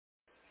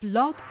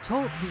Blog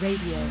Talk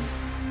Radio.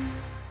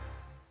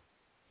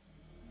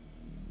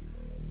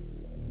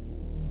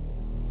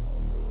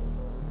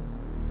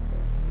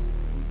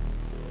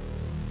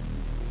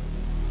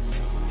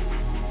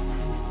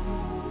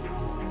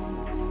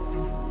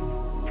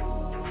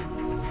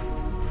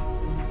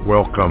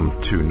 Welcome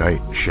to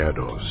Night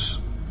Shadows.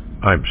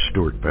 I'm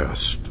Stuart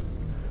Best,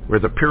 where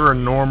the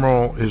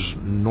paranormal is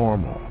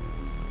normal,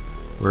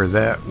 where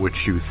that which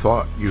you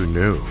thought you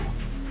knew,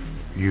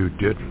 you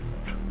didn't,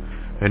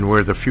 and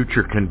where the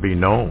future can be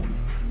known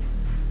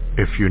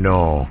if you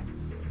know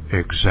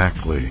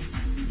exactly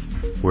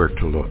where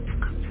to look.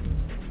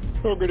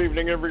 Well, good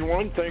evening,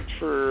 everyone. Thanks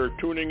for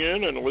tuning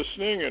in and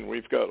listening, and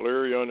we've got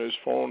Larry on his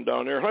phone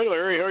down there. Hi,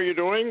 Larry. How are you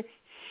doing?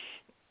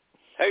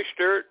 Hey,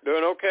 Stuart.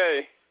 Doing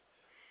okay.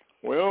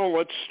 Well,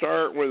 let's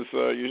start with,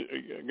 you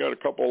got a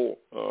couple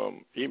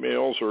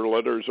emails or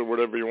letters or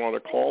whatever you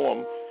want to call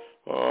them.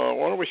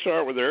 Why don't we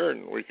start with there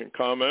and we can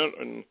comment,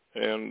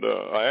 and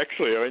I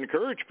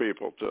encourage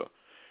people to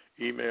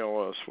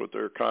email us with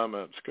their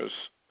comments because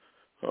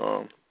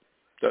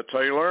that's how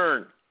you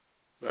learn.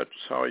 That's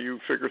how you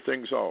figure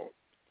things out.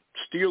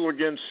 Steel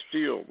against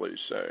steel, they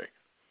say.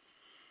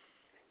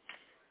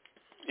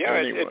 Yeah,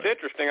 anyway. It's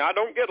interesting. I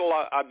don't get a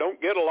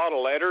lot of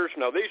letters.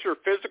 Now, these are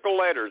physical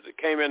letters that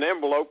came in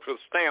envelopes with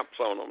stamps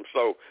on them,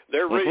 so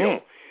they're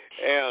real.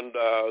 And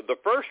the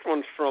first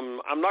one's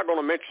from, I'm not going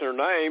to mention her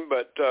name,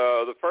 but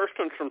the first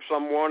one's from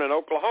someone in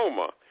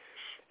Oklahoma.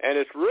 And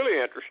it's really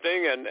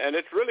interesting, and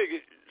it's really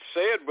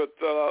said with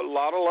a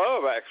lot of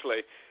love, actually.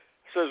 It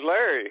says,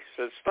 Larry,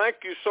 says, thank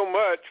you so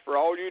much for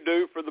all you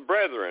do for the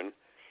brethren.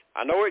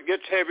 I know it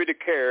gets heavy to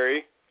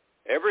carry.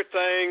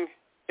 Everything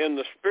in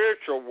the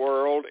spiritual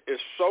world is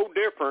so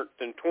different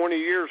than 20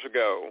 years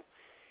ago.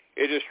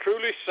 It is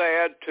truly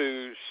sad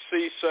to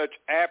see such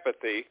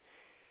apathy,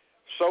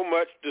 so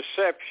much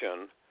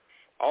deception.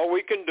 All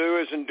we can do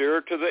is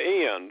endure to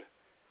the end.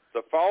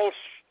 The false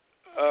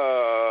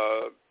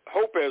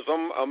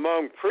hopeism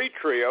among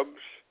pre-tribs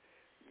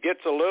gets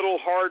a little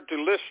hard to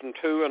listen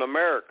to in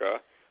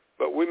America,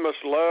 but we must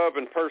love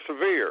and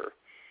persevere.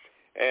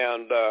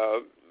 And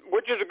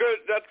which is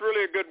that's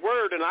really a good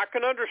word, and I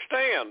can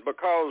understand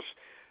because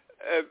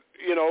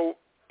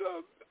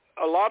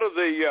a lot of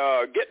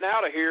the getting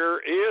out of here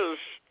is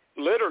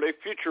literally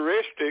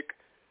futuristic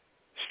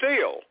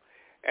still.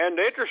 And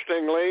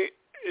interestingly,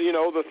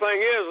 the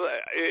thing is,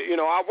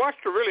 I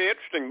watched a really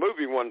interesting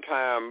movie one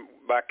time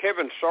by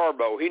Kevin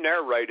Sorbo. He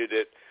narrated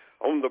it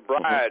on the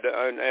bride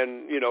and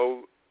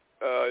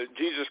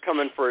Jesus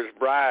coming for his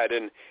bride.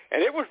 And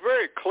it was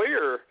very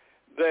clear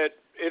that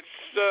it's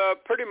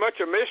pretty much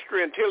a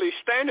mystery until he's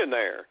standing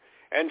there.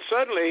 And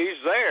suddenly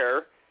he's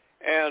there.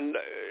 And,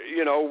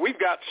 we've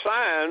got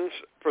signs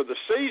for the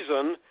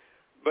season,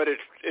 but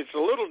it's a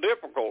little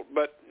difficult.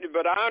 But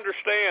I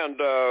understand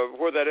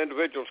where that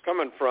individual's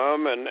coming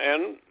from and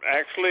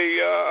actually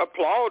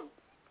applaud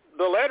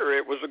the letter.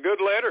 It was a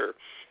good letter.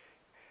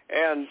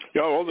 And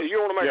you want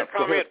to make a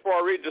comment before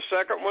I read the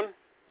second one?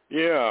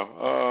 Yeah,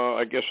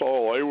 I guess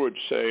all I would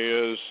say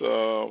is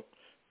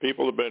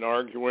people have been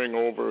arguing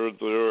over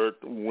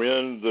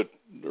when the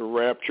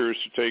rapture is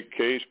to take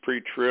place,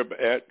 pre-trib,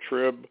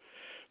 at-trib,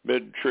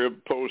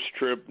 mid-trib,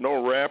 post-trib,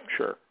 no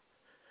rapture.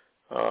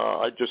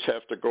 I just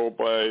have to go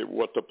by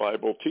what the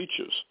Bible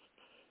teaches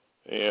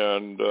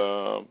and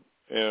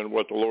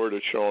what the Lord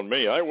has shown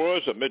me. I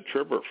was a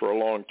mid-tribber for a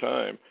long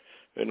time,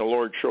 and the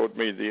Lord showed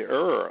me the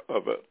error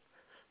of it.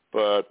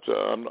 But,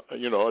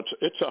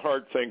 it's a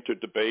hard thing to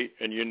debate,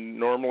 and you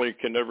normally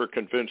can never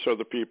convince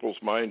other people's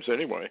minds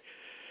anyway.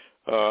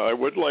 I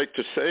would like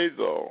to say,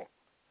 though,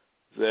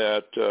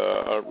 that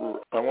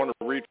I want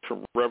to read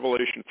from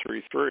Revelation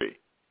 3:3.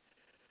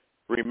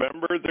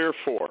 Remember,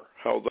 therefore,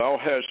 how thou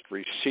hast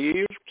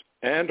received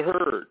and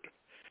heard,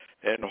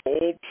 and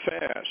hold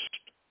fast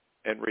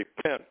and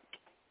repent,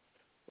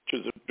 which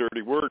is a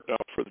dirty word now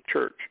for the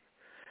church.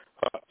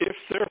 If,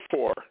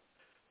 therefore,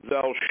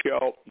 thou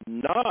shalt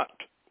not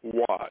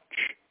watch,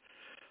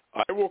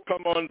 I will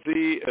come on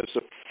thee as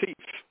a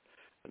thief,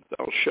 and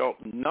thou shalt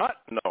not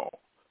know.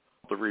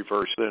 The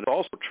reverse is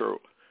also true,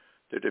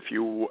 that if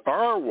you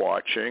are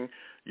watching,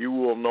 you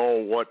will know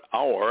what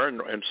hour,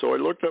 and so I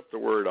looked up the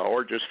word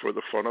hour just for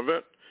the fun of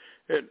it,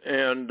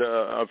 and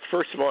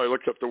first of all, I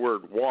looked up the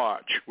word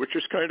watch, which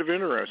is kind of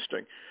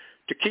interesting.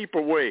 To keep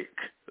awake,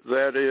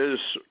 that is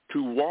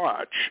to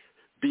watch,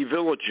 be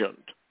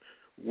vigilant,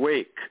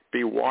 wake,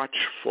 be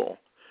watchful.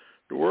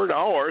 The word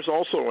hour is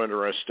also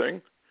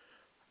interesting.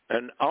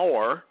 An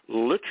hour,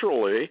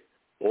 literally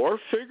or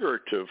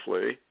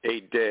figuratively, a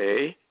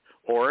day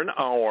or an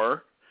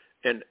hour,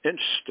 an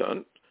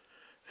instant,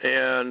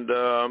 and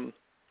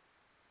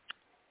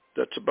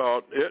that's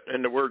about it.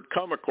 And the word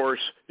come, of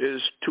course,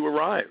 is to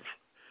arrive.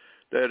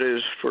 That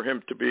is for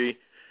him to be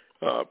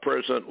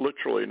present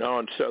literally. Now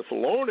in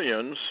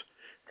Thessalonians,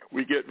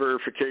 we get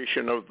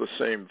verification of the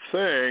same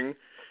thing,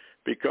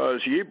 because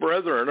ye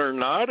brethren are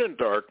not in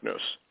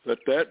darkness,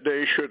 that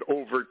day should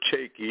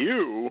overtake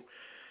you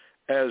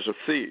as a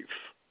thief.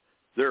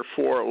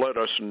 Therefore let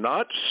us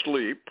not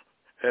sleep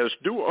as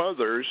do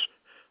others,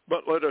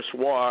 but let us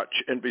watch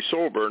and be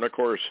sober. And, of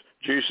course,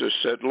 Jesus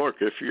said, look,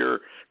 if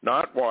you're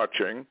not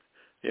watching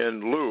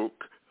in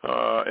Luke,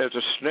 as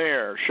a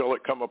snare shall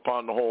it come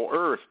upon the whole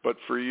earth. But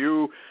for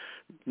you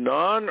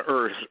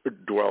non-earth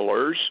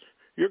dwellers,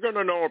 you're going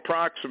to know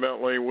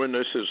approximately when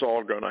this is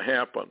all going to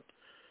happen.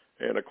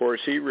 And, of course,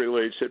 he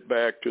relates it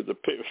back to the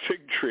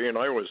fig tree. And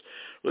I was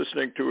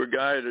listening to a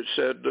guy that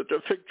said that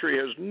the fig tree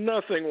has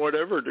nothing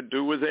whatever to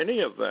do with any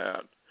of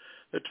that.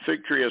 That the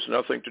fig tree has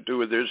nothing to do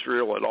with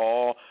Israel at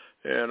all.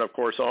 And, of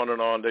course, on and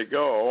on they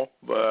go.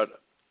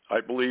 But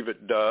I believe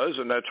it does,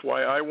 and that's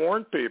why I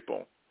warn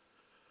people.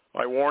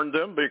 I warned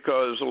them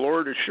because the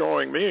Lord is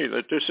showing me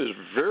that this is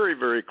very,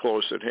 very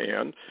close at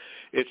hand.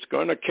 It's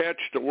going to catch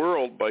the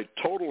world by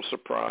total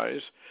surprise,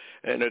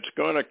 and it's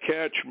going to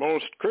catch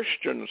most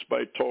Christians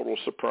by total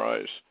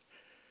surprise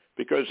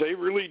because they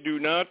really do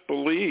not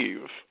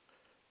believe,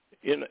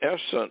 in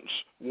essence,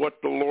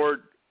 what the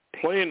Lord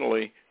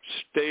plainly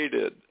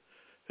stated.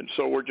 And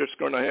so we're just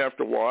going to have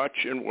to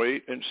watch and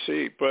wait and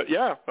see. But,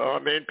 yeah, I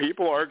mean,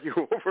 people argue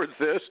over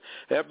this,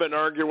 have been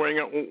arguing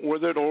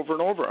with it over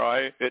and over.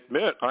 I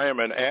admit I am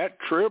an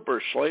at-trib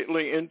or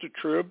slightly into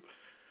trib.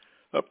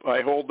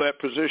 I hold that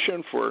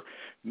position for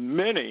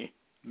many,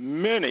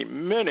 many,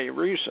 many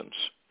reasons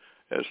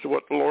as to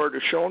what the Lord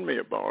has shown me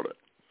about it.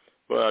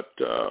 But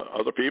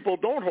other people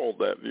don't hold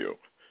that view,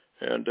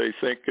 and they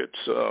think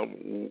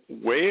it's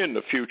way in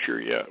the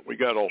future yet. We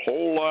got a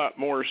whole lot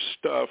more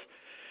stuff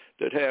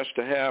that has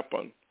to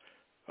happen.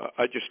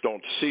 I just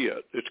don't see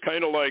it. It's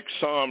kind of like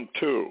Psalm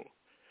 2.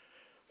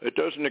 It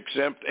doesn't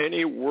exempt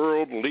any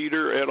world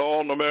leader at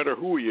all, no matter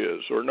who he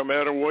is or no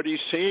matter what he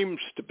seems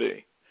to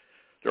be.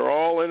 They're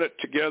all in it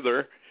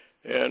together,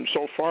 and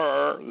so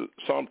far,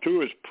 Psalm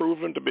 2 has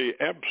proven to be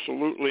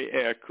absolutely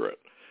accurate.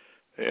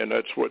 And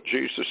that's what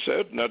Jesus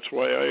said, and that's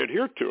why I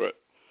adhere to it.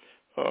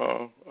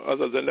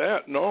 Other than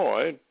that,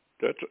 no,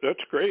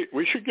 that's great.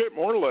 We should get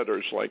more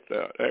letters like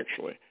that,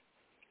 actually,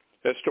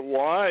 as to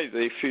why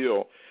they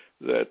feel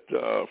that,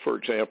 for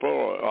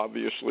example,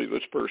 obviously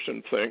this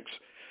person thinks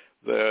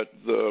that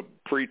the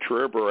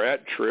pre-trib or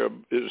at-trib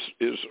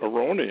is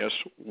erroneous.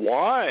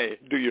 Why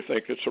do you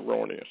think it's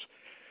erroneous?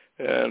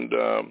 And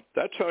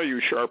that's how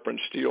you sharpen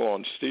steel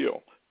on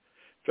steel.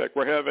 In fact,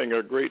 we're having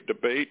a great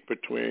debate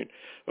between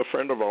a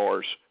friend of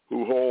ours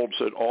who holds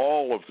that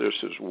all of this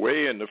is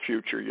way in the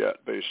future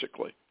yet,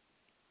 basically.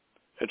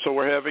 And so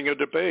we're having a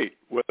debate,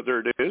 whether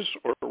it is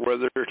or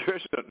whether it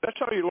isn't. That's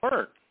how you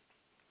learn.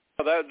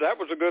 That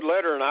was a good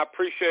letter, and I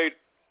appreciate,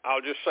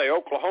 I'll just say,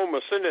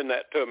 Oklahoma sending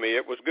that to me.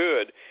 It was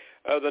good.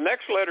 The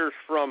next letter's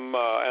from,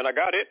 and I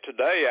got it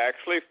today,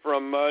 actually,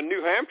 from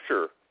New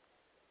Hampshire,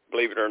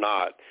 believe it or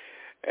not.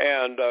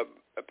 And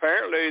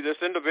apparently this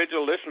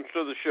individual listens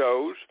to the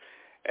shows,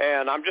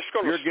 and I'm just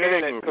going to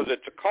scan it because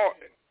it's a call.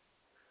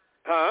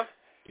 Huh?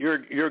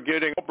 You're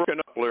getting broken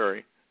up,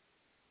 Larry.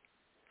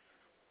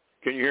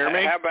 Can you hear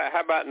me?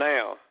 How about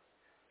now?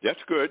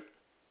 That's good.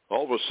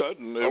 All of a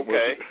sudden, it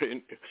was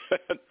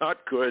not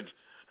good.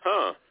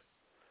 Huh.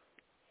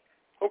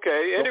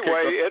 Okay.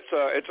 Anyway,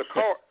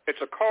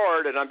 it's a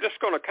card, and I'm just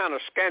going to kind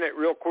of scan it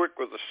real quick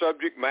with the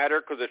subject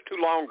matter because it's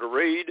too long to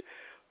read.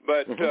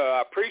 But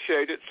I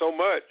appreciate it so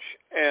much.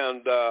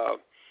 And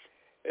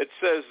it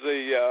says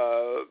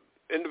the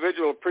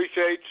individual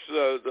appreciates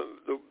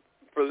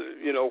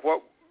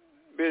what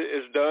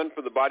is done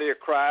for the body of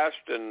Christ.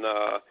 And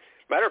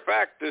matter of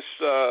fact, this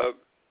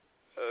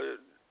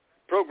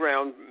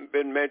program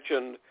been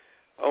mentioned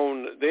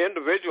on the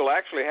individual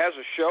actually has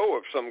a show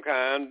of some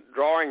kind,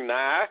 Drawing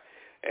Nigh.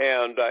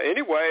 And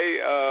anyway,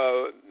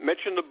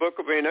 mentioned the Book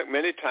of Enoch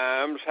many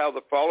times, how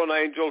the fallen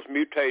angels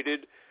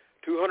mutated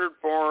 200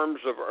 forms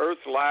of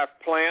earth life,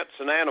 plants,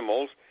 and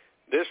animals.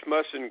 This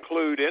must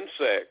include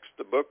insects.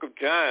 The Book of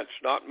Giants,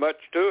 not much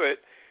to it,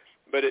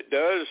 but it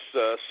does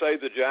say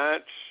the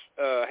giants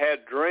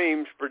had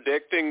dreams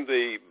predicting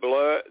the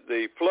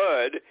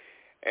flood,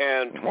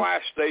 and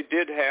twice they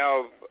did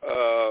have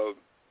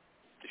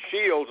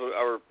shields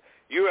or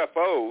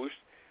UFOs.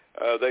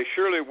 They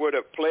surely would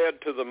have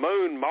fled to the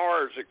moon,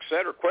 Mars,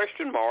 etc.,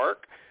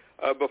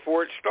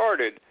 before it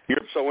started.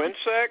 So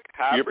insect,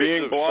 hybrids you're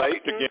being of blocked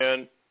Satan.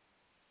 Again.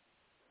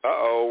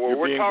 Well,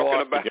 we're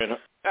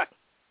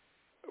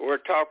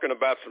talking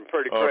about some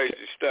pretty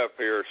crazy stuff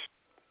here.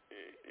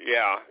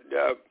 Yeah.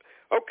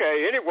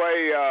 Okay.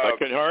 Anyway, I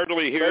can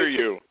hardly hear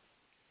you.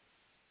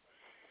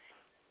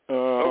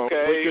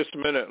 Okay. Wait just a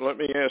minute. Let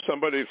me ask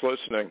somebody's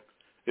listening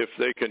if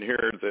they can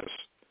hear this.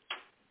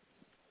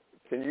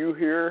 Can you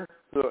hear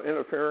the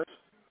interference?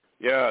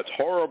 Yeah, it's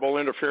horrible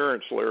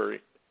interference,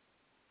 Larry.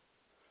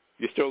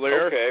 You still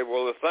there? Okay.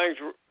 Well, the things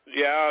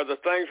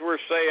we're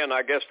saying,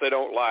 I guess they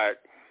don't like.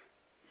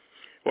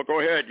 Well,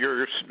 go ahead.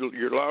 You're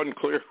loud and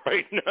clear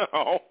right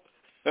now.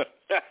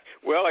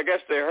 Well, I guess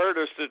they heard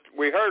us.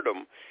 We heard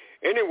them.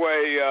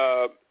 Anyway,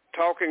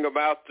 talking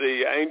about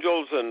the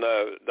angels and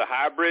the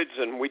hybrids,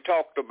 and we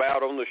talked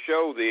about on the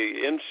show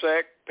the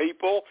insect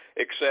people,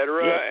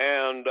 etc. Yeah.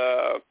 And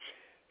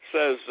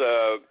says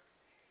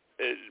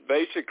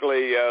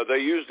basically they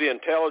use the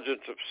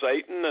intelligence of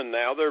Satan, and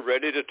now they're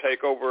ready to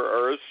take over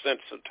Earth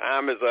since the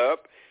time is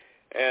up,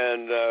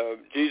 and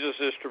Jesus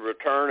is to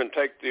return and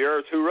take the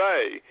earth.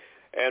 Hooray!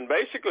 And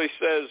basically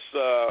says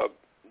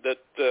that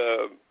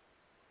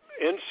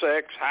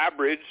insects,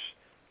 hybrids,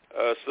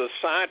 the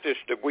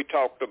scientists that we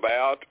talked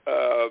about,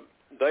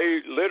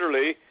 they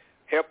literally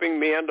helping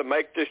men to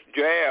make this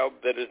jab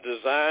that is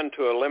designed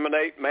to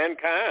eliminate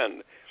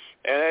mankind.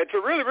 And it's a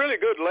really, really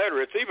good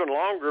letter. It's even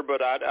longer,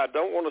 but I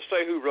don't want to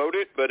say who wrote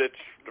it, but it's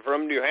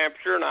from New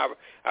Hampshire, and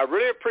I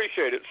really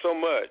appreciate it so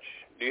much.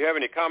 Do you have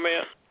any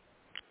comment?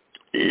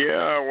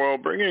 Yeah, well,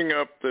 bringing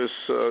up this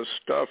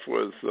stuff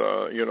with,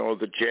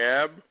 the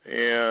jab,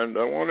 and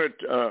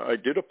I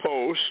did a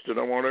post, and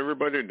I want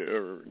everybody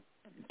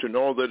to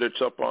know that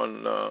it's up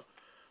on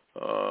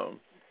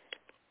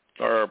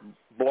our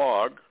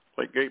blog,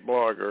 like Gate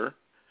Blogger,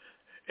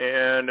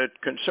 and it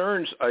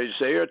concerns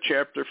Isaiah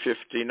chapter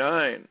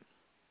 59.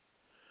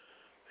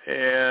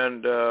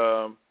 And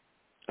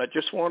I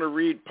just want to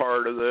read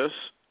part of this.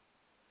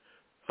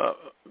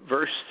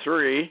 Verse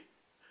 3,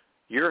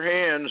 your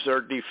hands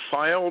are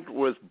defiled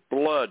with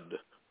blood,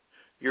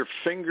 your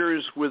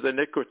fingers with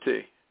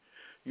iniquity.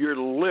 Your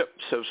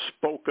lips have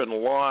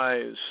spoken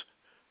lies.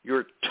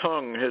 Your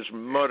tongue has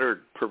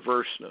muttered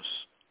perverseness.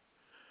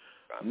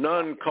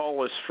 None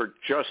call us for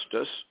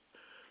justice,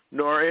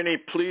 nor any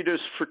plead us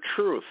for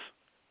truth.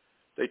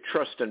 They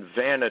trust in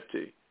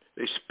vanity.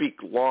 They speak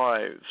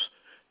lies.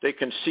 They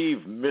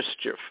conceive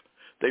mischief.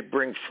 They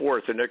bring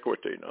forth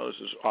iniquity. Now, this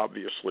is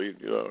obviously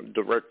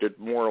directed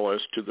more or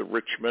less to the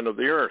rich men of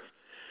the earth.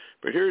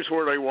 But here's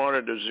what I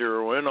wanted to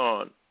zero in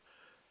on.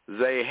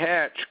 They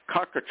hatch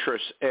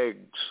cockatrice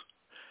eggs,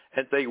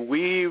 and they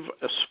weave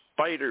a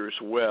spider's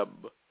web.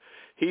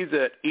 He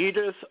that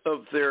eateth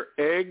of their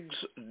eggs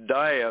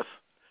dieth,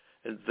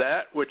 and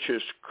that which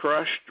is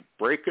crushed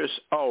breaketh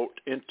out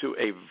into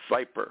a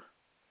viper.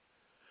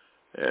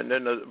 And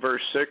then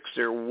verse 6,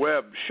 their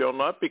web shall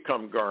not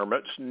become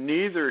garments,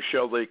 neither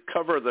shall they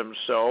cover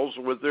themselves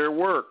with their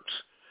works.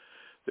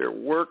 Their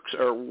works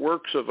are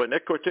works of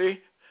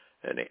iniquity,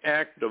 and the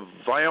act of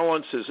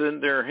violence is in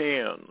their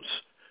hands.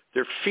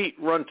 Their feet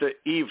run to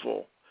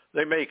evil.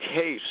 They make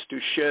haste to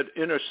shed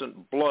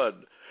innocent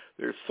blood.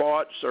 Their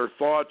thoughts are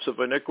thoughts of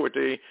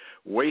iniquity,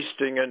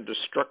 wasting and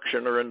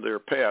destruction are in their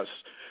paths.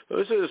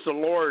 This is the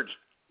Lord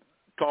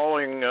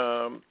calling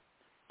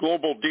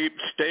global deep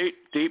state,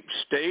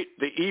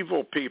 the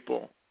evil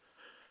people,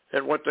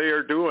 and what they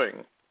are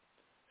doing,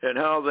 and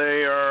how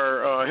they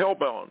are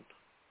hellbound.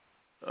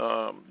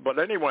 But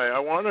anyway, I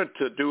wanted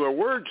to do a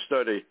word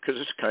study because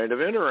it's kind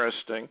of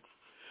interesting.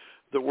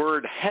 The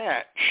word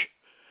hatch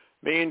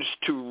means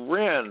to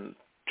rend,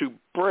 to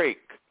break,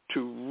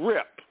 to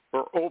rip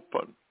or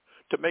open,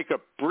 to make a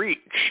breach,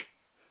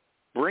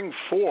 bring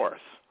forth,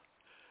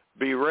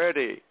 be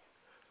ready.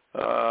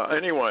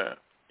 Anyway,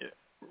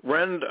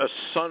 rend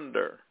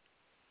asunder.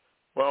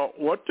 Well,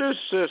 what does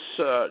this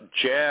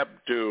jab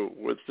do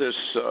with this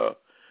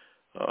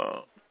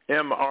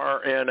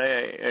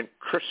mRNA and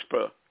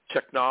CRISPR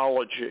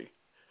technology?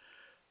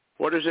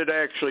 What does it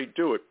actually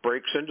do? It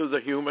breaks into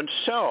the human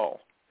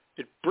cell.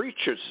 It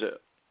breaches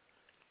it,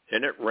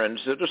 and it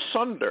rends it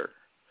asunder.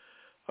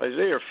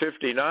 Isaiah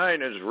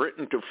 59 is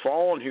written to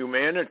fallen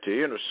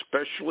humanity, and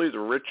especially the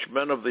rich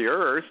men of the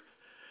earth.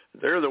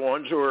 They're the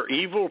ones who are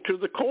evil to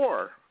the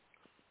core.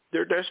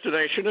 Their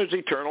destination is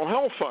eternal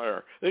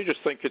hellfire. They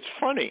just think it's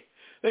funny.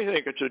 They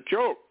think it's a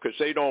joke because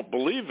they don't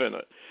believe in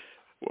it.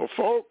 Well,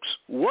 folks,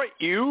 what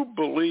you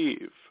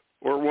believe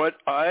or what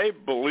I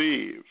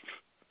believe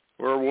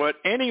or what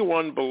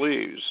anyone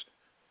believes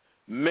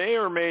may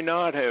or may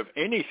not have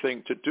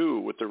anything to do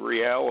with the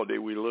reality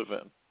we live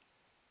in.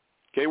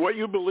 Okay, what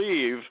you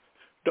believe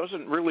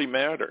doesn't really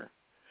matter.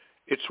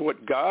 It's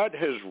what God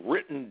has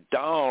written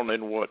down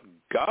and what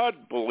God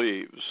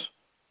believes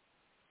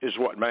is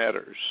what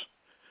matters.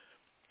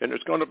 And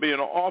there's going to be an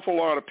awful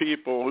lot of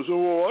people who say,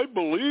 well, I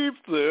believe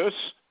this.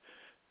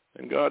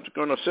 And God's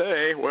going to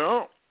say,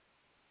 well,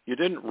 you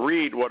didn't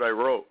read what I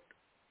wrote,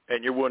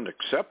 and you wouldn't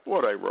accept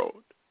what I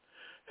wrote.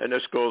 And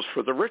this goes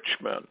for the rich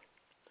men.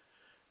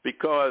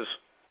 Because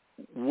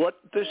what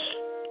this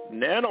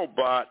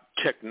nanobot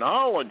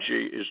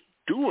technology is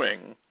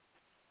doing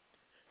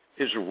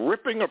is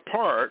ripping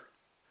apart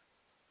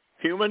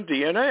human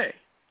DNA,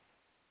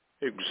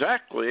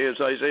 exactly as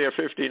Isaiah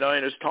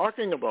 59 is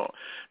talking about.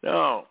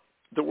 Now,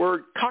 the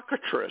word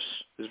cockatrice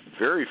is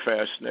very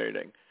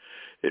fascinating.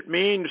 It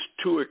means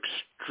to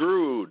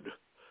extrude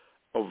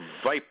a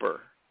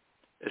viper,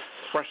 is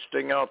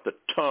thrusting out the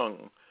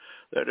tongue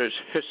that is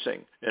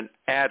hissing, an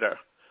adder,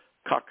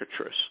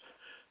 cockatrice.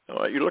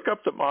 Now, you look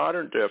up the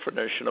modern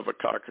definition of a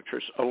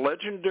cockatrice, a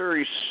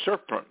legendary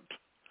serpent.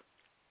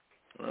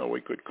 Well,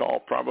 we could call,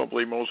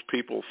 probably most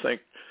people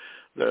think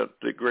that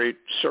the great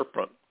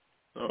serpent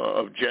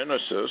of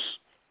Genesis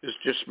is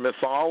just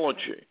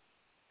mythology.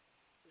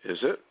 Is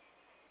it?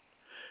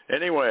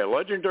 Anyway, a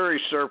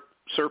legendary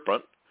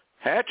serpent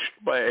hatched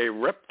by a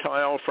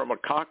reptile from a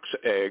cock's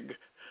egg,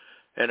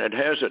 and it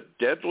has a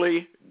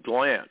deadly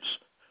glance.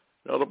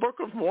 Now, the Book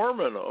of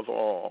Mormon of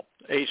all,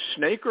 a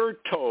snake or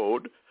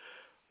toad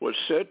was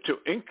said to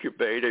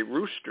incubate a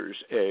rooster's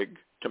egg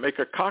to make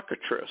a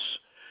cockatrice.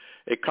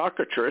 A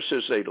cockatrice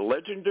is a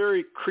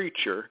legendary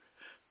creature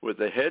with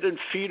the head and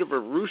feet of a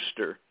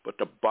rooster, but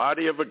the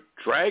body of a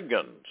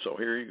dragon. So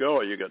here you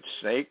go. You got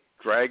snake,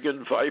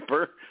 dragon,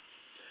 viper.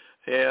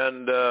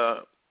 And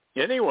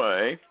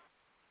anyway,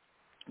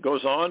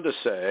 goes on to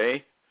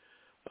say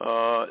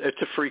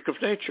it's a freak of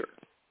nature.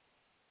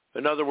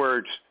 In other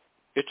words,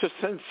 it's a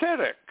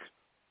synthetic.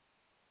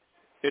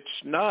 It's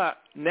not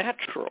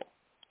natural.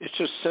 It's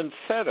a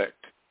synthetic.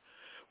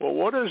 Well,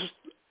 what is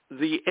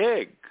the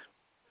egg?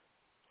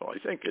 Well, I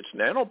think it's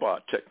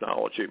nanobot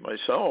technology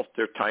myself.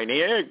 They're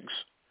tiny eggs.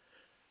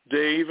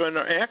 They even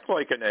act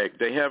like an egg.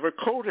 They have a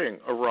coating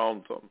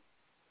around them.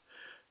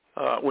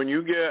 When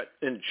you get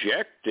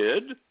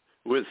injected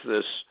with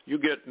this, you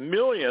get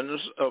millions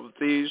of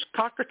these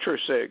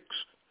cockatrice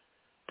eggs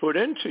put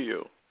into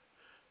you.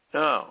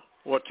 Now,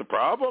 what the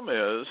problem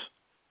is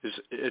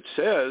it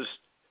says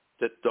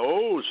that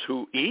those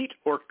who eat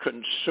or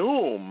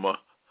consume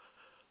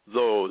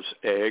those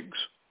eggs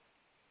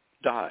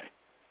die.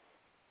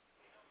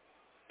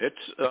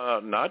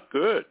 It's not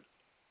good.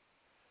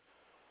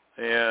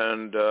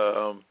 And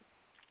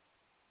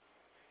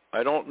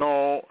I don't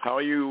know how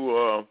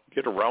you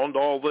get around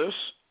all this,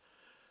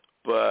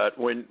 but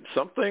when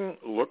something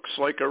looks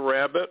like a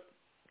rabbit,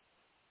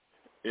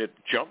 it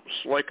jumps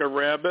like a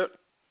rabbit,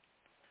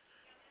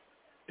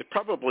 it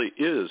probably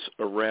is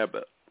a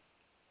rabbit.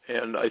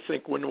 And I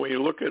think when we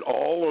look at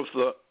all of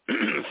the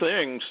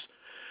things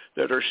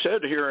that are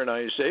said here in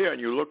Isaiah, and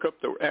you look up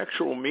the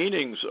actual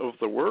meanings of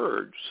the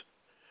words,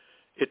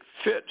 it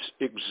fits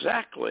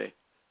exactly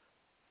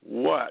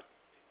what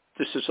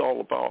this is all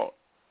about.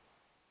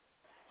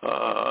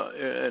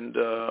 And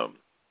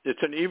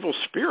it's an evil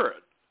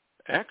spirit,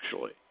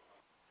 actually.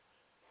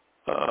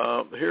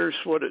 Here's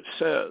what it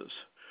says.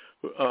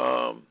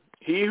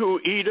 He who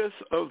eateth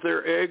of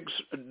their eggs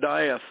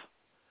dieth,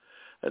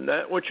 and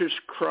that which is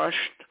crushed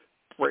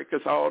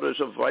breaketh out as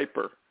a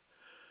viper.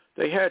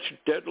 They hatch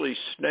deadly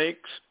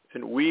snakes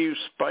and weave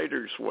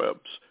spiders'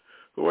 webs.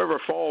 Whoever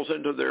falls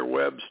into their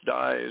webs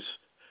dies,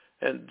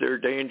 and their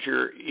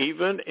danger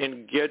even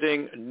in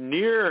getting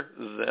near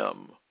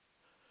them.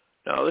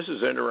 Now, this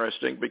is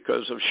interesting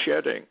because of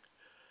shedding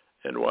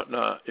and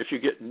whatnot. If you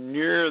get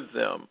near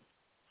them,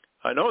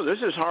 I know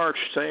this is harsh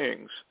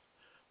sayings,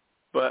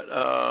 but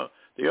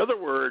the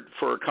other word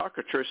for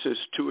cockatrice is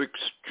to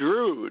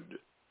extrude,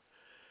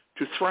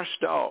 to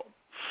thrust out,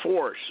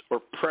 force, or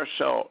press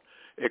out,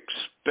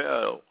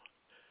 expel.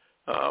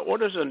 What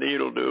does a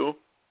needle do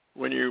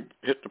when you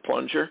hit the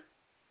plunger?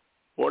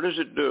 What does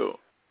it do?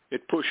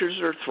 It pushes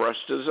or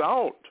thrusts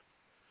out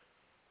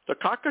the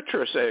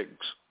cockatrice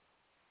eggs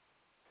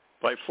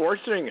by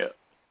forcing it.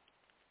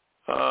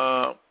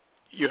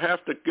 You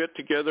have to get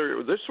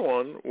together this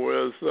one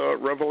with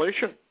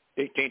Revelation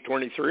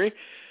 18:23,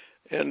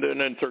 and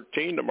then in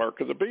 13, the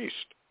mark of the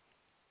beast.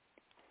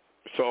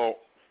 So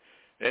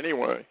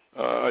anyway,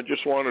 I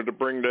just wanted to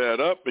bring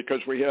that up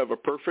because we have a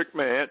perfect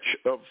match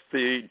of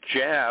the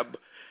jab,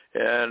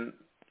 and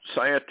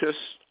scientists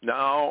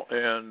now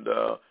and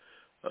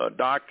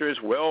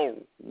doctors,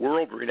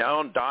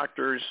 world-renowned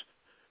doctors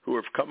who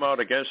have come out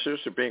against this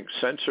are being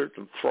censored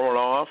and thrown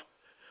off.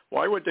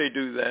 Why would they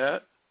do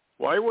that?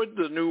 Why would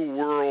the New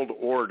World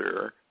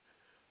Order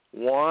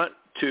want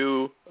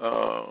to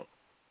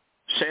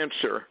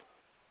censor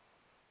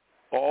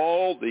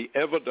all the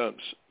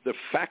evidence, the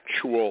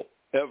factual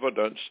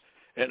evidence,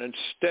 and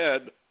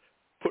instead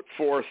put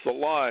forth the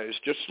lies,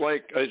 just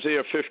like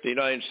Isaiah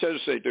 59 says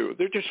they do?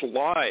 They just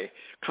lie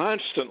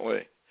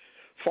constantly.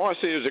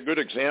 Fossey is a good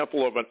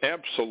example of an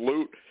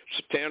absolute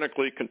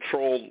satanically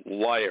controlled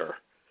liar.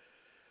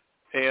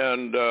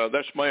 And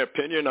that's my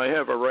opinion. I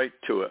have a right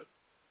to it.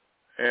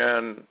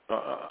 And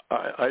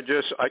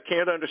I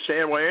can't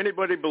understand why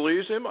anybody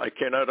believes him. I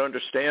cannot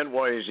understand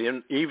why he's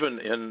even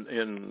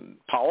in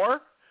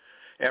power.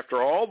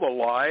 After all the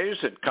lies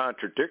and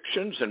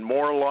contradictions and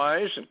more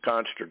lies and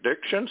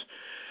contradictions.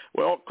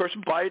 Well, of course,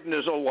 Biden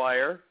is a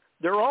liar.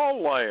 They're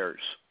all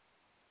liars.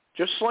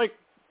 Just like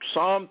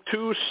Psalm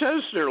 2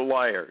 says they're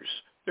liars.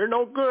 They're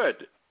no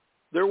good.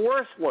 They're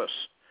worthless.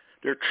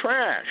 They're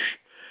trash.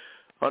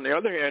 On the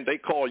other hand, they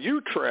call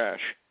you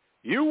trash.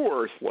 You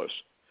worthless.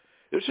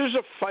 This is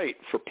a fight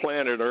for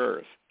planet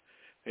Earth,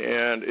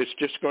 and it's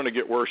just going to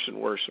get worse and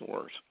worse and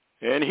worse.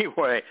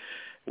 Anyway,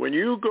 when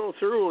you go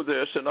through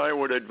this, and I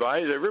would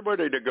advise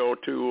everybody to go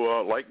to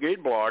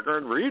Lightgate Blogger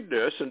and read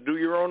this and do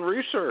your own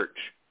research.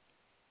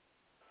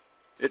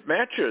 It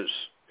matches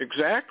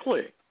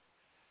exactly,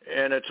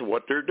 and it's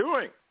what they're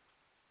doing.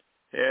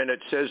 And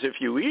it says if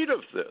you eat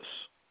of this,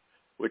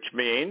 which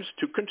means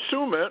to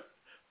consume it,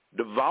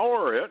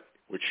 devour it,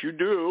 which you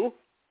do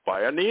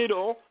by a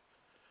needle.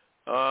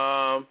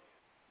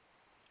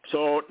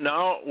 So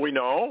now we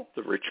know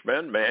the rich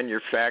men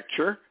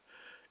manufacture,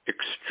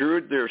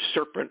 extrude their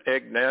serpent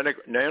egg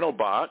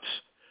nanobots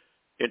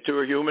into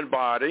a human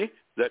body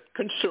that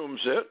consumes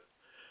it,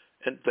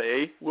 and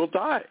they will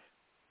die.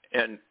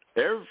 And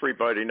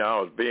Everybody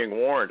now is being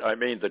warned. I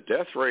mean, the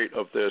death rate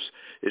of this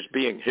is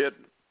being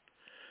hidden,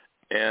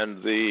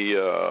 and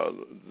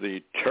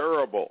the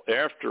terrible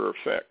after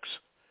effects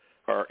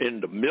are in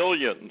the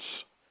millions.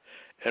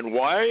 And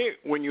why,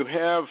 when you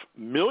have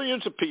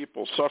millions of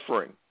people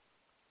suffering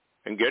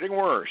and getting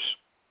worse,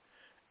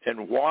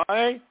 and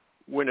why,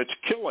 when it's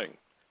killing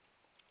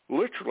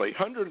literally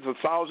hundreds of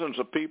thousands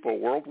of people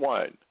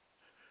worldwide,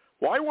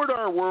 why would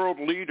our world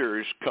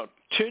leaders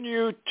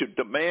continue to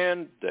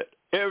demand that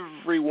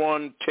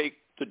everyone take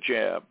the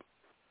jab?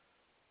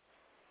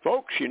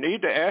 Folks, you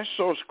need to ask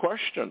those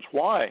questions.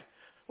 Why?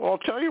 Well, I'll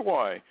tell you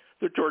why.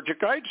 The Georgia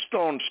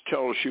Guidestones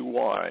tells you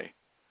why.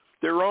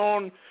 Their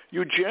own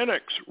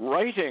eugenics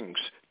writings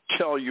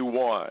tell you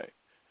why.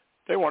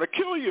 They want to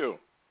kill you.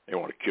 They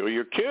want to kill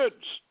your kids.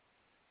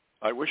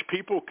 I wish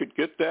people could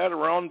get that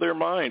around their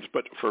minds,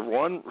 but for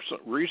one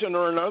reason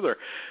or another,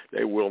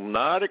 they will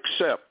not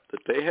accept that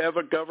they have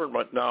a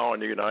government now in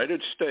the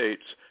United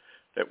States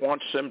that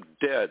wants them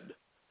dead,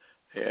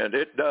 and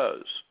it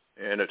does,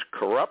 and it's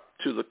corrupt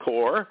to the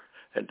core,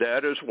 and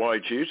that is why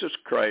Jesus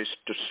Christ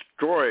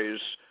destroys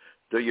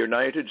the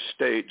United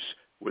States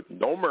with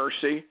no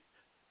mercy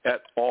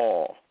at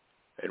all,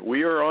 and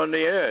we are on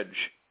the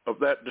edge of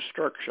that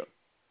destruction.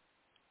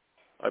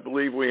 I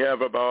believe we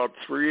have about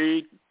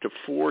 3 to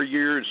 4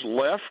 years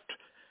left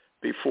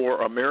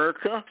before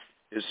America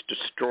is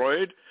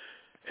destroyed,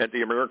 and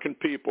the American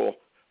people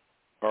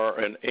are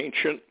an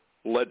ancient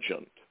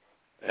legend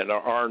and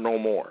are no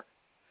more.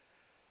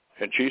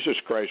 And Jesus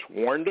Christ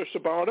warned us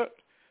about it.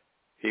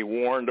 He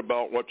warned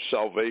about what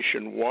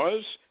salvation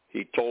was.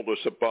 He told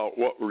us about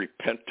what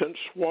repentance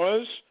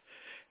was,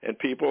 and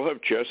people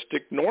have just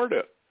ignored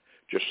it,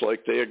 just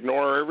like they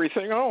ignore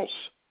everything else.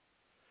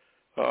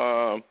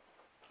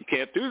 You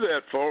can't do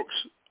that, folks.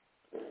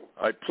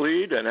 I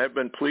plead and have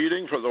been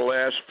pleading for the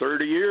last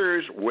 30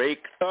 years,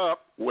 wake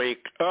up,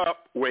 wake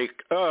up,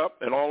 wake up,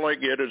 and all I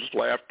get is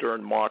laughter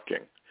and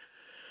mocking.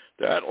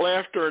 That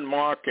laughter and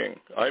mocking,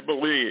 I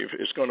believe,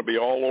 is going to be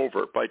all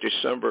over by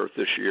December of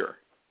this year.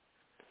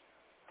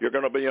 You're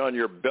going to be on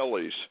your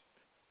bellies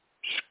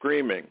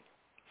screaming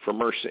for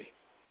mercy,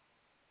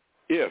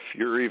 if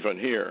you're even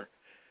here.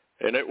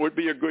 And it would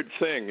be a good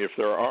thing if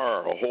there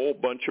are a whole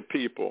bunch of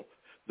people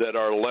that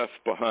are left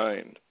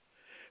behind.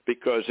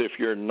 Because if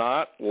you're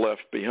not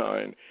left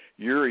behind,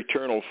 your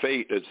eternal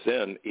fate is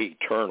then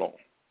eternal.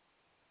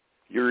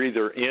 You're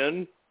either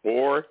in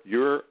or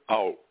you're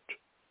out.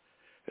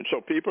 And so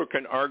people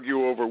can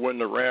argue over when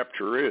the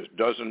rapture is.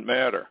 Doesn't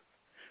matter.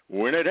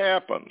 When it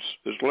happens,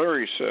 as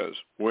Larry says,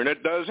 when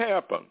it does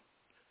happen,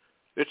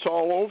 it's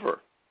all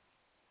over.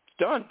 It's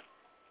done.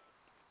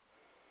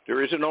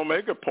 There is an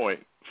omega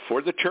point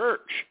for the church.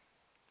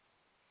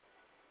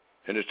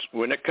 And it's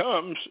when it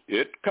comes,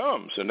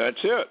 and that's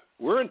it.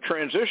 We're in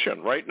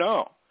transition right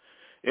now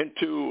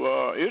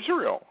into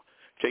Israel,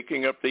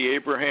 taking up the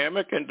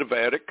Abrahamic and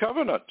Davidic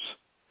covenants.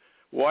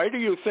 Why do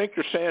you think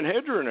the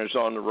Sanhedrin is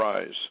on the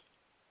rise?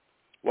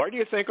 Why do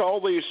you think all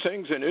these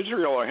things in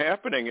Israel are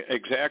happening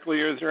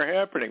exactly as they're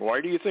happening? Why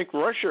do you think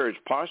Russia is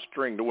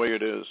posturing the way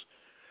it is?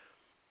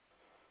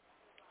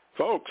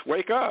 Folks,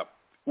 wake up.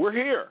 We're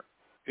here.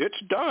 It's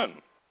done.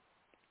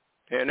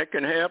 And it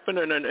can happen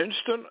in an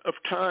instant of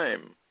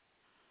time.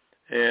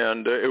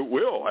 And it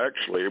will,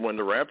 actually, when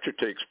the rapture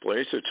takes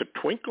place. It's a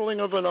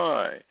twinkling of an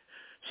eye.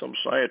 Some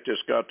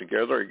scientists got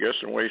together, I guess,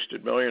 and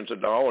wasted millions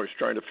of dollars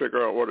trying to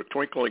figure out what a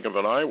twinkling of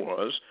an eye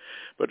was,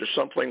 but it's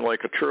something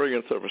like a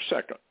trillionth of a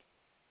second.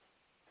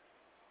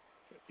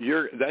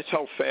 That's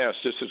how fast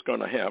this is going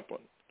to happen.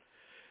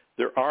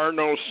 There are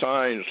no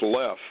signs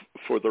left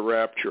for the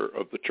rapture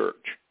of the church.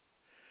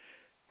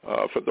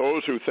 For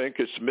those who think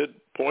it's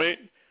midpoint,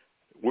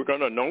 we're going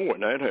to know when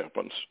that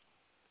happens.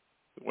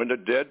 When the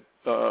dead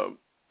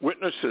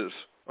witnesses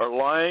are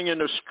lying in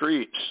the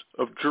streets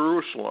of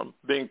Jerusalem,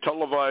 being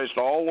televised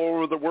all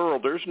over the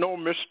world. There's no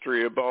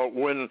mystery about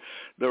when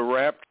the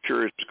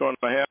rapture is going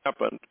to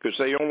happen, because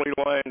they only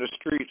lie in the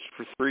streets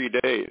for 3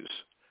 days.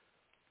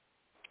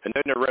 And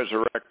then they're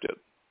resurrected.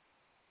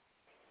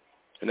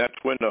 And that's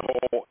when the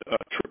whole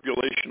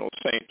tribulational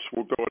saints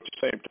will go at the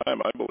same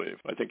time, I believe.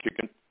 I think you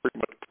can pretty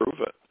much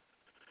prove it.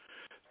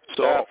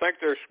 So I think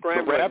they're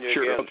scrambling the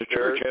rapture again, of the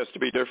church has to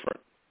be different.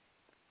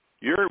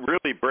 You're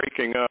really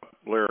breaking up,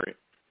 Larry.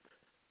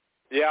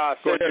 Yeah, I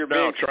said you're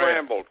being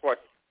scrambled. What?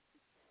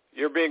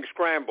 You're being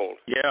scrambled.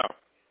 Yeah.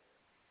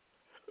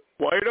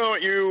 Why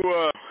don't you,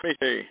 let me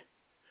see.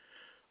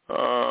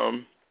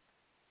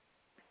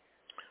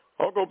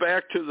 I'll go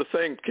back to the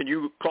thing. Can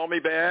you call me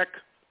back?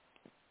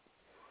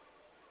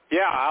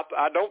 Yeah,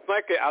 I don't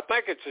think I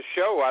think it's a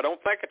show. I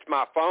don't think it's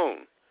my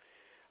phone.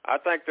 I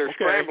think they're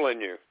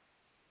scrambling you.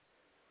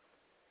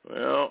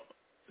 Well,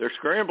 they're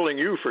scrambling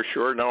you for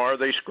sure. Now, are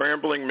they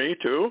scrambling me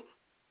too?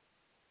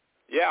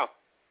 Yeah.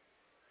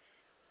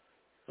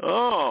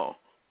 Oh,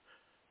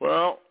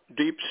 well,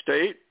 deep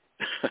state,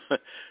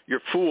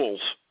 you're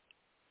fools.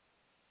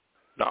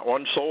 Not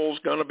one soul's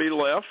going to be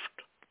left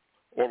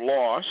or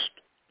lost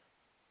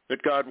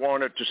that God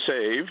wanted to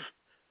save.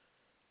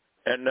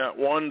 and that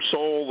one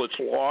soul that's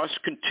lost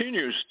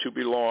continues to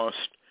be lost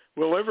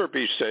will ever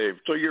be saved.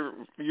 So you're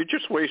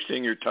just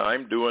wasting your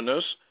time doing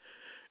this.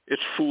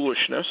 It's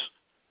foolishness.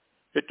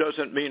 It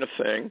doesn't mean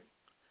a thing.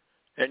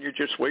 And you're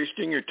just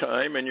wasting your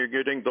time, and you're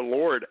getting the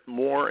Lord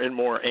more and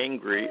more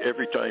angry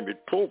every time you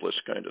pull this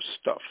kind of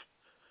stuff.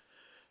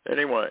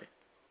 Anyway,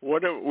 where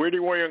do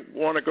you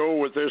want to go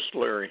with this,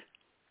 Larry?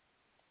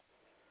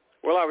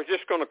 Well, I was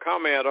just going to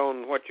comment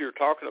on what you were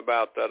talking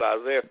about, that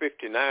Isaiah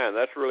 59.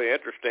 That's really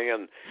interesting,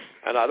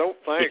 and I don't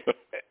think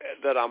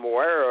that I'm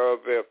aware of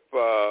if,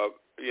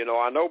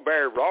 I know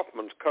Barry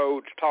Rothman's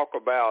codes talk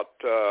about,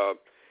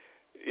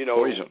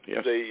 poison,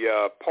 yes.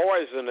 the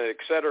poison, et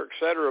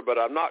cetera, but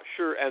I'm not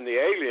sure, and the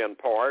alien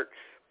part,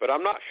 but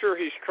I'm not sure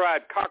he's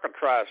tried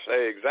cockatrice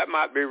eggs. That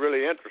might be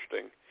really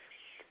interesting.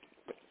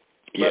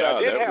 Yeah,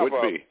 that would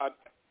be.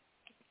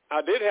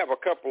 I did have a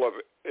couple of,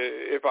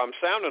 if I'm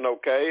sounding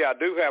okay, I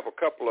do have a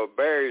couple of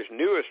Barry's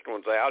newest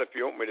ones out if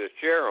you want me to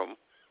share them.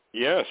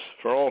 Yes,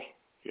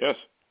 yes.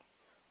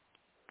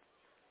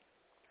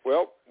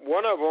 Well,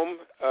 one of them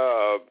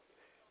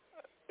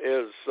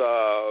is,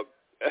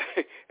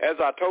 as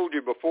I told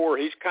you before,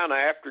 he's kind of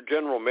after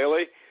General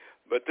Milley,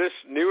 but this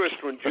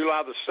newest one,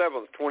 July the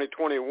 7th,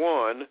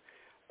 2021,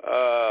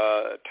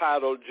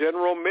 titled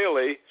General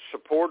Milley,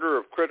 Supporter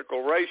of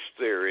Critical Race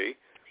Theory.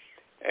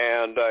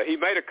 And he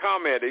made a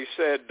comment. He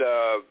said,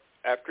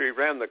 after he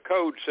ran the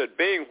code, said,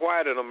 being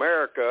white in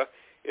America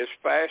is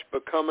fast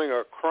becoming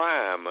a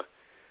crime.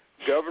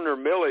 Governor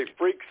Milley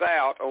freaks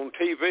out on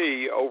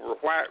TV over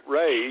white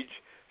rage,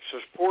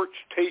 supports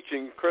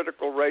teaching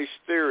critical race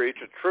theory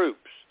to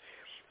troops.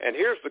 And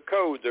here's the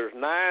code. There's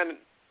 9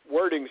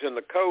 wordings in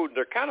the code.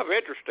 They're kind of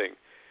interesting.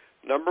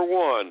 Number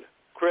 1,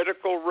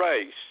 critical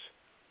race.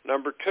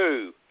 Number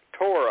 2,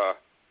 Torah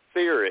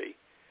theory.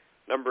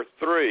 Number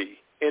 3,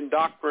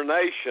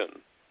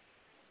 indoctrination.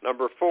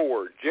 Number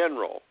 4,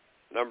 general.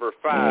 Number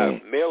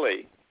 5,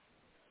 Milley.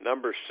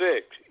 Number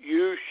 6,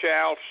 you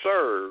shall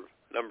serve.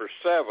 Number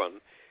 7,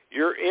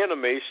 your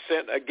enemies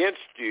sent against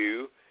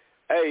you.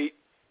 8,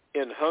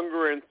 in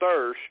hunger and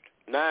thirst.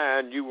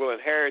 9, you will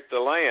inherit the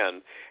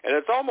land. And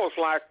it's almost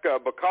like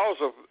because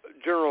of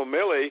General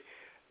Milley,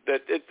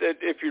 that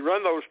if you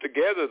run those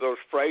together, those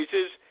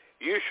phrases,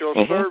 you shall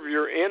serve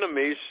your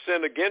enemies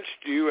sent against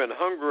you in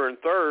hunger and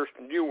thirst,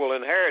 and you will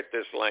inherit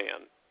this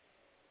land.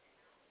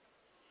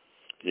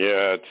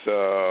 Yeah,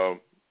 it's,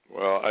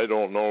 I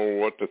don't know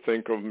what to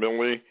think of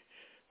Milley,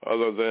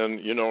 other than,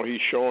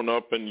 he's shown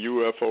up in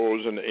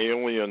UFOs and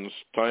aliens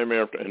time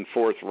after, and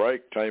Fourth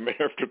Reich time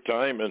after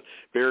time, and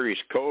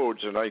Barry's codes,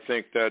 and I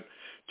think that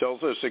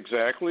tells us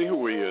exactly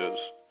who he is.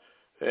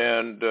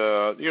 And,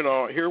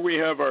 here we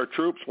have our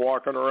troops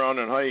walking around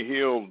in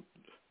high-heeled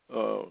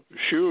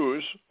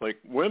shoes, like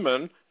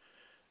women,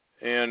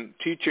 and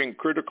teaching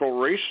critical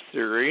race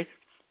theory.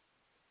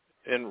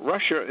 And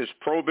Russia is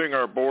probing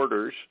our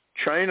borders.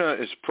 China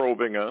is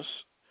probing us.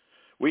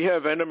 We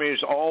have enemies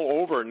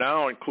all over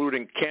now,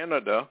 including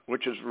Canada,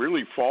 which has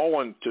really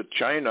fallen to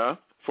China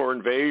for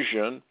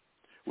invasion.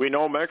 We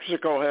know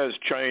Mexico has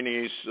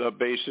Chinese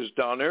bases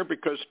down there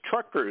because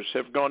truckers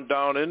have gone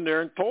down in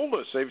there and told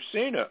us they've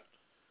seen it.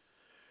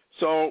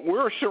 So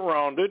we're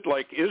surrounded,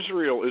 like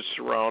Israel is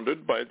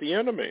surrounded, by the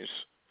enemies.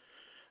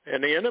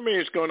 And the enemy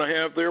is going to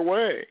have their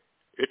way.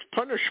 It's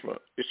punishment.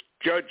 It's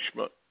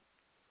judgment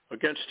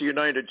against the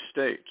United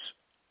States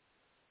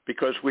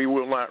because we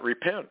will not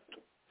repent.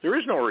 There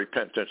is no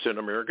repentance in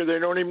America. They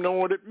don't even know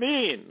what it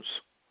means.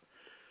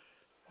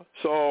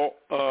 So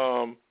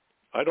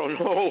I don't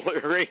know,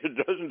 Larry.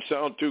 It doesn't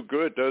sound too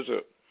good, does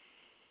it?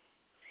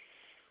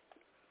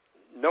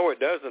 No, it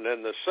doesn't.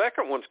 And the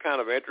second one's kind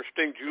of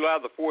interesting. July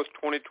the 4th,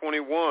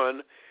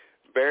 2021,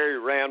 Barry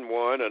ran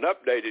one, an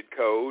updated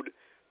code,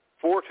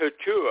 Fort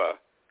Hutua,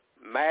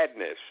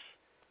 madness.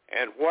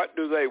 And what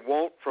do they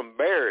want from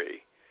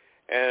Barry?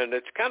 And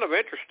it's kind of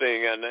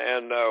interesting.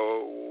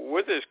 And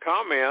with his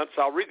comments,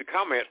 I'll read the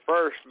comment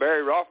first.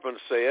 Barry Rothman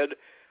said,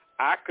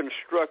 I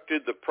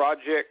constructed the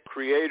Project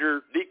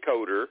Creator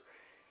Decoder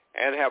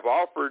and have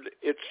offered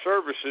its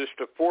services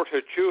to Fort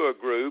Hutua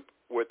Group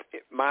with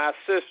my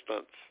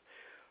assistance.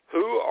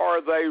 Who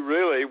are they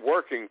really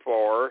working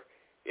for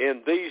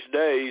in these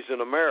days in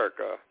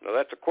America? Now,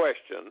 that's a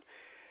question.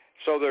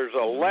 So there's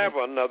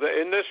 11. Now,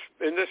 in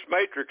this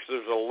matrix,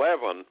 there's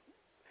 11,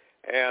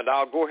 and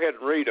I'll go ahead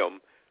and read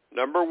them.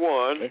 Number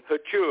 1,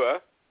 Hutua.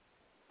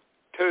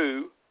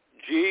 2,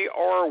 G.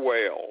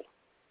 Orwell.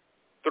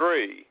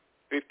 3,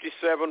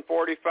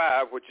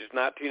 5745, which is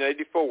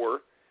 1984.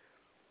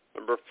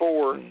 Number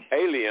 4,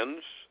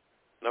 aliens.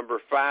 Number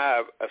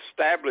 5,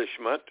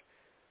 establishment.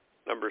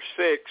 Number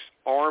 6,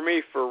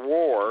 Army for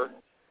War.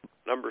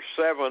 Number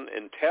 7,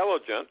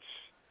 intelligence.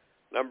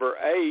 Number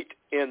 8,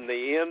 in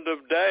the end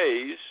of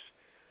days.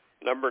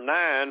 Number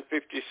 9,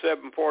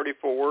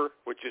 5744,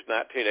 which is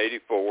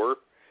 1984.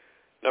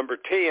 Number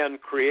 10,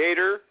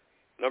 creator.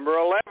 Number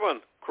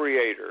 11,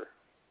 creator.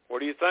 What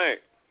do you think?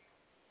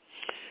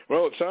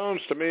 Well, it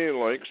sounds to me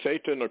like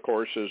Satan, of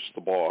course, is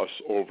the boss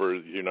over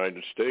the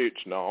United States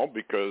now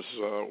because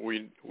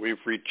we've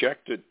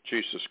rejected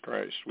Jesus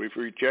Christ. We've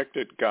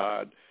rejected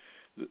God.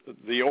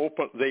 They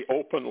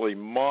openly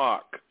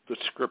mock the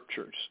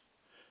Scriptures.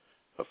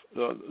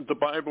 The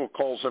Bible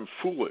calls them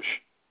foolish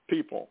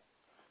people.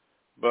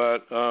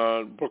 But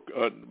the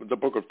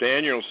book of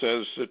Daniel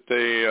says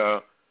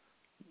that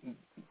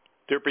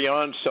they're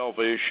beyond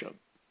salvation.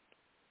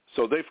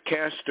 So they've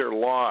cast their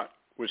lot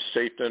with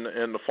Satan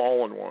and the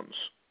fallen ones,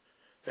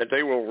 and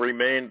they will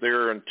remain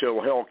there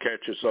until hell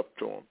catches up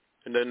to them.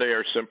 And then they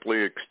are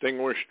simply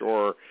extinguished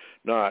or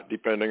not,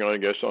 depending, I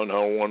guess, on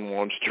how one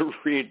wants to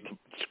read the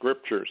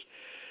Scriptures.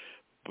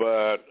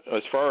 But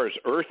as far as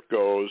earth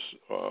goes,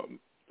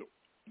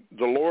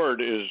 the Lord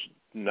is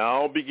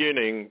now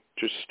beginning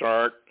to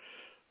start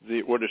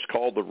what is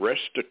called the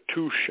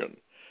restitution.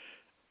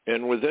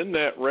 And within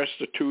that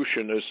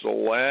restitution is the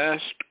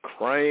last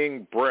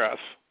crying breath,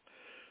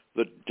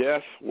 the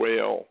death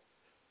wail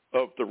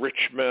of the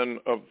rich men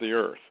of the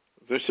earth.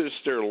 This is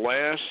their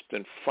last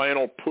and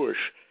final push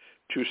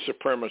to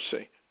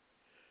supremacy.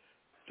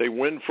 They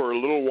win for a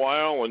little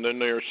while, and then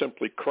they are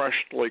simply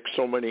crushed like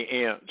so many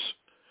ants.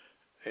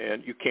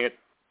 And you can't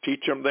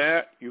teach them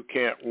that. You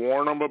can't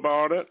warn them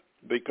about it,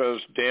 because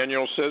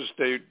Daniel says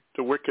the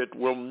wicked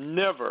will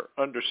never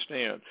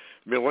understand.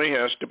 Millie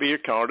has to be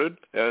accounted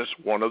as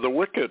one of the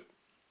wicked.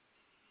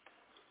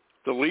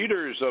 The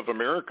leaders of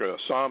America,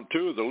 Psalm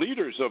 2, the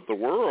leaders of the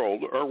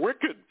world are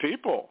wicked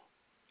people,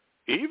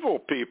 evil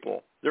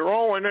people. They're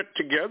all in it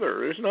together.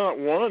 There's not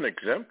one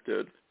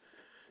exempted.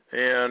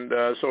 And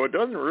so it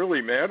doesn't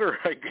really matter,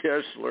 I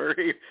guess,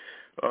 Larry,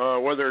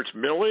 whether it's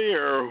Millie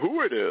or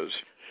who it is.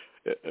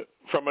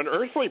 From an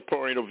earthly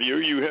point of view,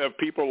 you have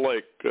people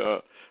like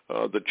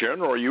the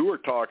general you were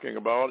talking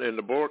about in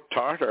the book,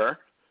 Tatar,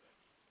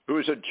 who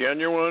is a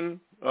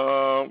genuine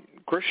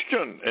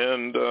Christian,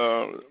 and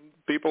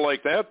people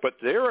like that, but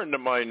they're in the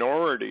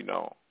minority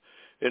now.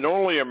 And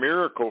only a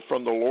miracle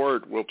from the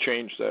Lord will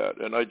change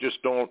that. And I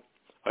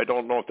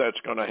don't know if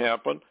that's going to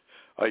happen.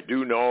 I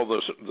do know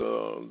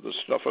the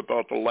stuff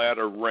about the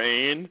latter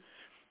rain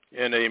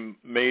and a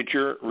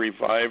major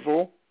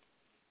revival,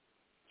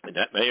 and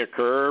that may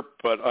occur,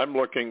 but I'm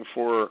looking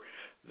for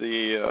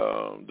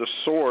the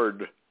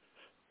sword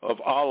of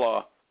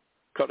Allah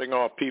cutting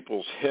off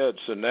people's heads,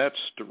 and that's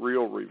the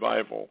real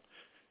revival.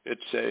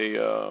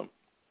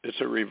 It's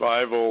a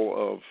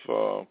revival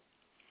of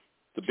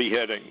the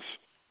beheadings,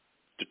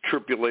 the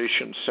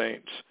tribulation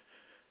saints.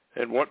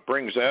 And what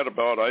brings that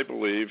about, I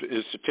believe,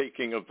 is the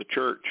taking of the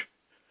church.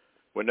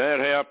 When that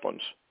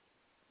happens,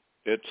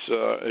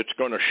 it's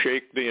going to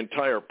shake the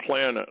entire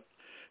planet.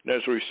 And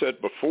as we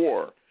said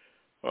before,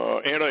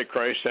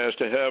 Antichrist has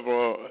to have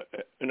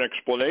an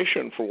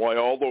explanation for why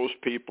all those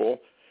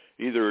people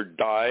either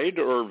died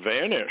or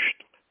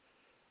vanished.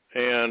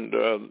 And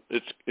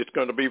it's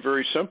going to be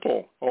very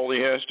simple. All he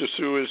has to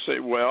do is say,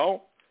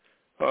 well,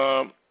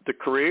 the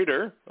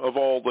creator of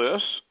all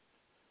this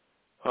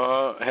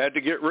had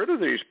to get rid of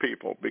these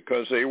people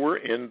because they were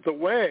in the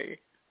way.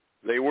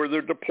 They were the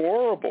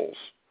deplorables,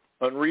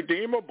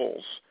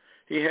 unredeemables.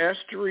 He has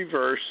to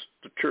reverse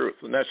the truth,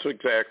 and that's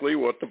exactly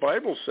what the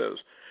Bible says.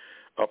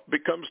 Up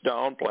becomes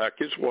down, black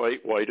is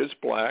white, white is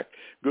black,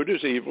 good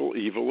is evil,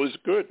 evil is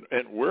good.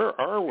 And where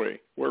are we?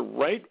 We're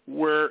right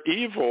where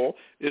evil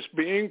is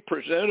being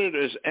presented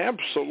as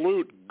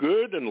absolute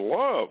good and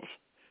love,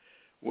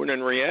 when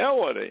in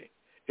reality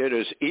it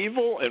is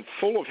evil and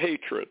full of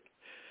hatred.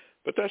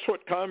 But that's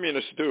what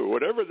communists do.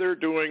 Whatever they're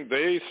doing,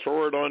 they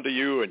throw it onto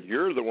you, and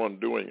you're the one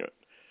doing it.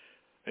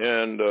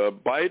 And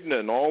Biden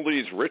and all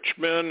these rich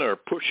men are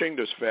pushing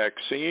this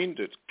vaccine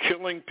that's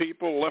killing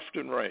people left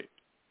and right.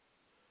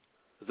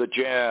 The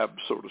jab,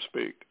 so to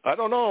speak. I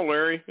don't know,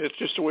 Larry. It's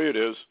just the way it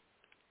is.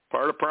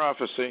 Part of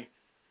prophecy.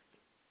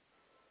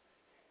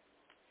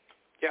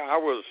 Yeah, I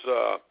was,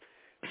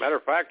 matter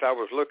of fact, I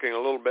was looking a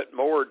little bit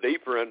more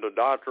deeper into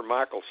Dr.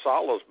 Michael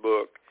Sala's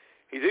book.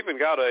 He's even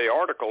got an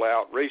article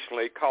out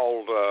recently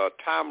called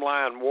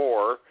Timeline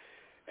War,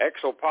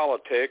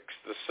 Exopolitics,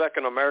 the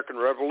Second American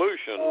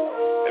Revolution.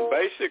 And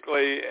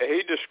basically,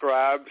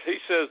 he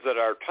says that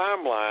our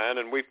timeline,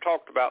 and we've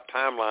talked about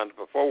timelines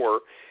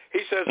before, he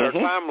says our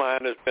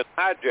timeline has been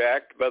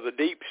hijacked by the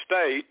deep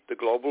state, the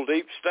global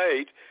deep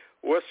state,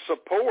 with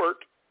support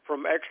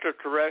from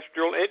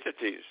extraterrestrial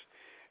entities.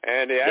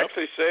 And he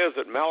actually says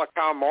that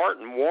Malachi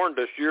Martin warned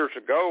us years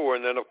ago,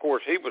 and then, of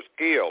course, he was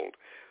killed.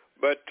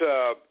 But,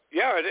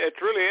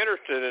 it's really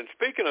interesting. And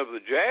speaking of the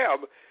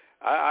jab,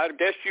 I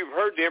guess you've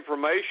heard the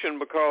information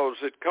because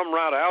it come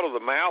right out of the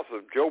mouth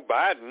of Joe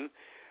Biden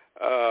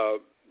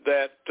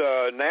that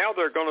now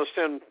they're going to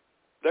send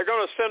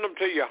them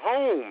to your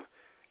home.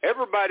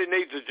 Everybody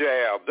needs a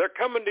jab. They're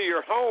coming to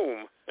your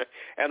home.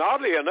 And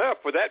oddly enough,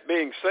 with that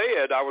being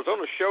said, I was on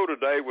a show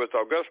today with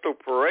Augusto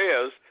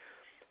Perez,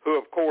 who,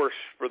 of course,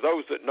 for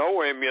those that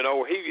know him,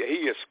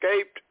 he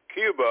escaped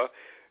Cuba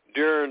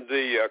during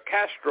the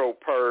Castro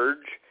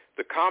purge,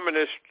 the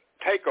communist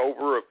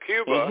takeover of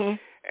Cuba.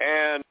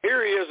 And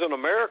here he is in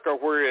America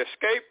where he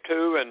escaped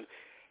to, and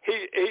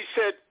he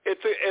said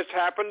it's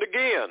happened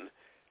again,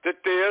 that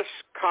this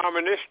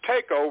communist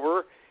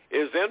takeover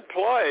is in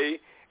play.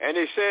 And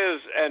he says,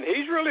 and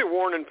he's really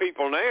warning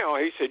people now,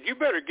 he said, you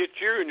better get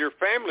you and your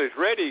families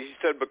ready. He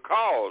said,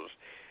 because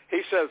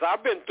he says,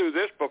 I've been through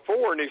this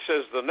before, and he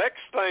says, the next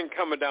thing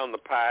coming down the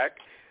pike,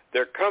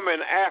 they're coming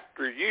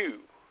after you.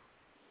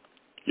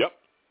 Yep.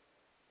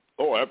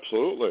 Oh,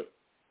 absolutely.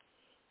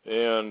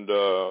 And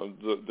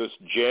this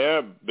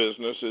jab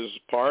business is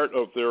part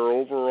of their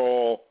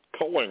overall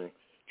culling,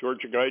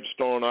 Georgia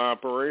Guidestone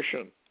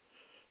operation.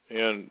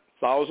 And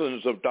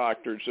thousands of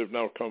doctors have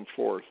now come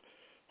forth.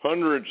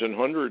 Hundreds and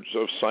hundreds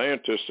of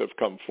scientists have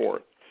come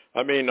forth.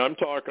 I mean, I'm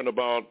talking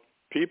about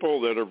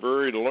people that are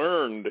very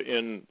learned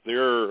in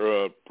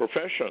their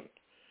profession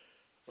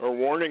are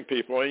warning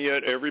people, and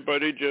yet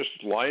everybody just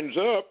lines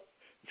up.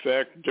 In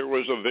fact, there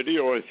was a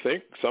video, I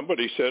think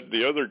somebody said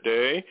the other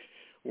day,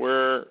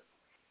 where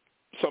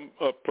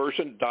a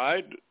person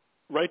died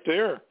right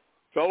there,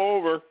 fell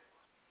over,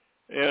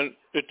 and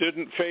it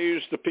didn't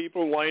faze the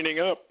people lining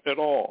up at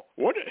all.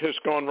 What has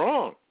gone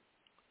wrong?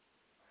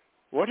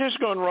 What has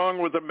gone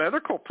wrong with the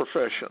medical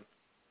profession?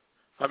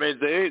 I mean,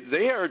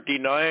 they are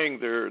denying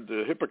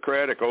the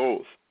Hippocratic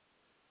Oath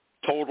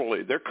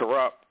totally. They're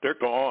corrupt. They're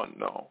gone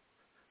now.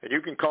 And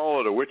you can call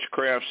it a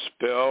witchcraft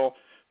spell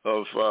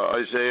of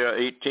Isaiah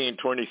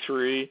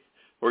 18:23,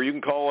 or you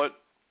can call it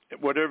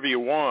whatever you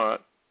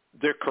want.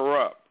 They're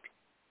corrupt,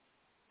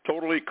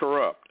 totally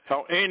corrupt.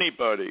 How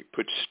anybody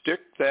could stick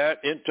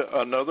that into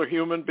another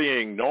human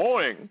being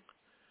knowing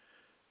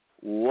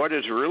what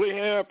is really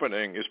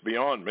happening is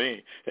beyond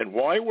me. And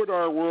why would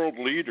our world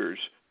leaders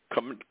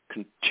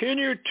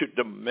continue to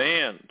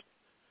demand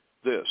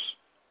this?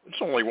 It's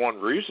only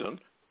one reason.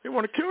 They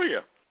want to kill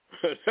you.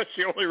 That's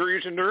the only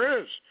reason there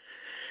is.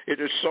 It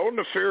is so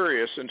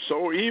nefarious and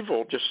so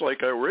evil, just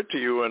like I read to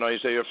you in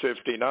Isaiah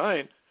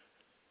 59.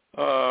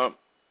 I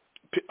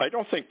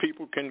don't think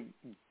people can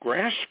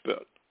grasp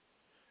it,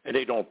 and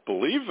they don't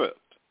believe it.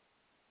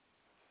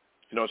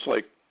 You know, it's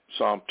like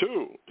Psalm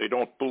 2. They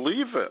don't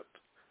believe it.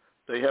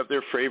 They have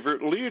their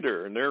favorite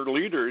leader, and their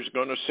leader is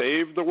going to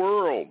save the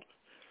world.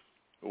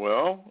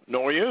 Well,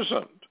 no, he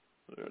isn't.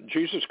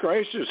 Jesus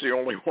Christ is the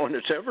only one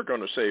that's ever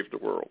going to save the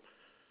world.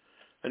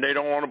 And they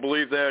don't want to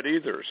believe that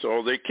either.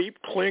 So they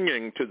keep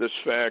clinging to this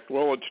fact,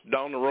 well, it's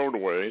down the road a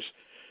ways,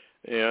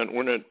 and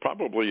when it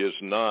probably is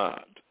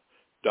not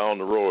down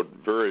the road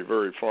very,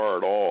 very far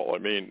at all. I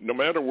mean, no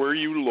matter where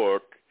you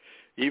look,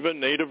 even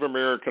Native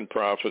American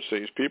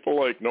prophecies, people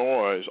like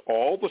Noah's,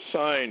 all the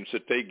signs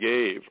that they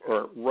gave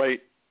are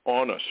right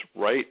on us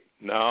right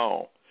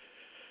now.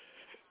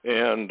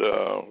 And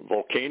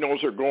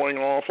volcanoes are going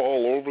off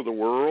all over the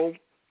world,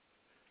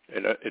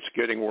 and it's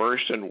getting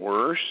worse and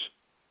worse.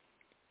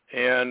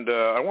 And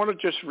I want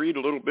to just read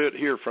a little bit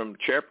here from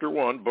chapter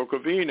 1, Book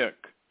of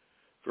Enoch,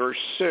 verse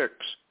 6.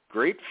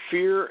 Great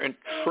fear and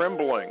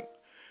trembling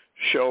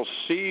shall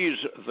seize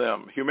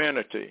them,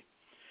 humanity,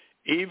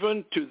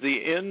 even to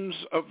the ends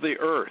of the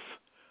earth.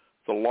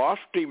 The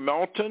lofty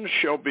mountains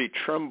shall be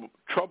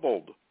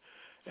troubled,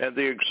 and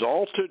the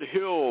exalted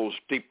hills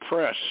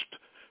depressed,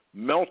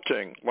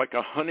 melting like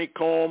a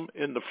honeycomb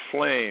in the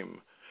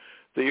flame.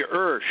 The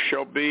earth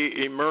shall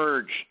be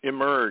immerged,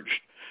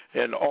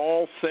 and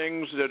all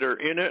things that are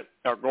in it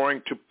are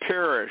going to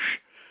perish,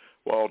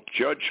 while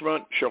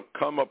judgment shall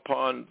come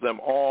upon them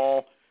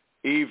all,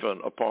 even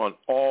upon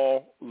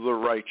all the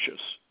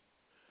righteous.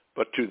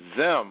 But to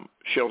them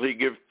shall he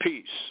give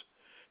peace,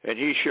 and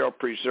he shall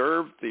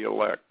preserve the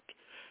elect,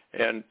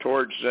 and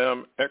towards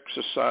them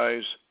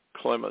exercise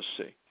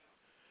clemency.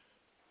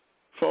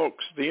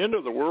 Folks, the end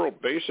of the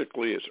world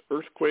basically is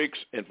earthquakes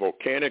and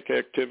volcanic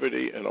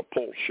activity and a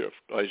pole shift,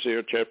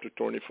 Isaiah chapter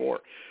 24.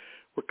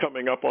 We're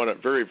coming up on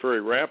it very,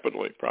 very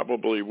rapidly,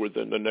 probably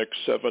within the next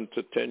 7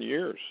 to 10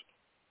 years.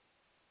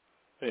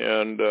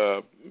 And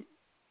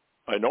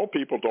I know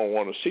people don't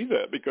want to see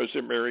that because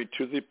they're married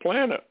to the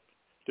planet.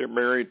 They're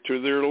married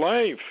to their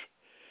life,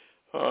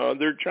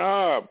 their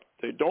job.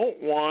 They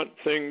don't want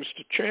things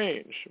to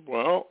change.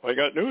 Well, I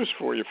got news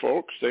for you,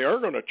 folks. They are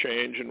going to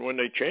change, and when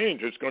they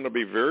change, it's going to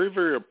be very,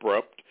 very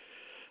abrupt,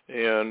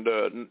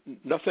 and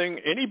nothing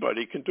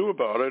anybody can do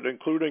about it,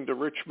 including the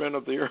rich men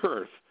of the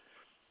earth.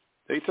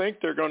 They think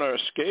they're going to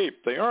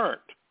escape. They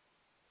aren't.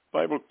 The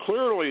Bible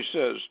clearly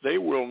says they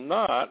will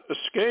not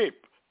escape.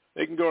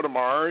 They can go to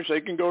Mars.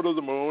 They can go to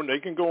the moon. They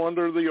can go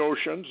under the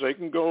oceans. They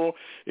can go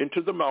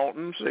into the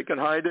mountains. They can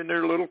hide in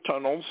their little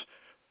tunnels.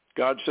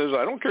 God says,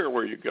 I don't care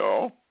where you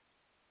go.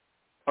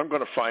 I'm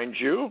going to find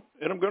you,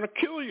 and I'm going to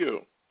kill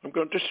you. I'm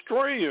going to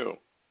destroy you.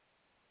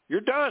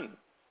 You're done.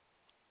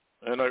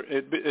 And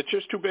it's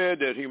just too bad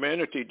that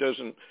humanity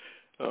doesn't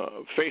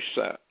face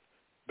that.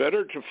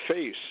 Better to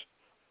face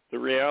the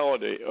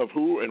reality of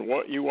who and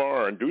what you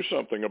are and do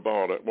something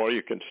about it while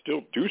you can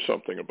still do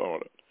something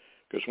about it.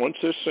 Because once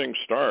this thing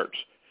starts,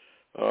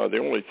 the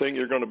only thing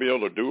you're going to be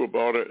able to do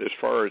about it as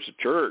far as the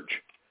church,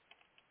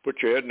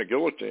 put your head in the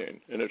guillotine,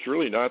 and it's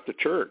really not the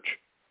church.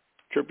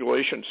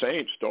 Tribulation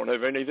saints don't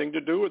have anything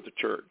to do with the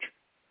church.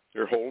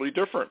 They're wholly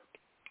different.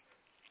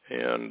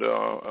 And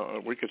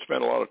we could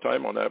spend a lot of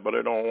time on that, but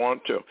I don't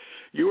want to.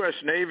 U.S.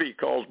 Navy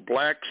calls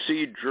Black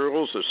Sea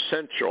drills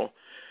essential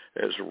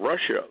as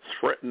Russia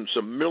threatens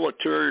a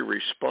military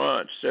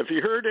response. Have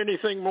you heard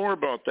anything more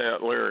about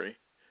that, Larry?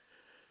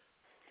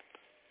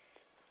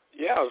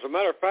 Yeah, as a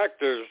matter of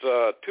fact, there's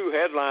two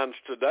headlines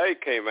today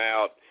came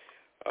out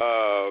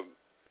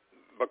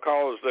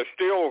because they're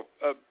still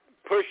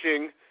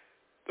pushing,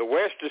 the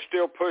West is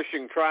still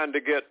pushing, trying to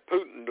get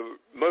Putin to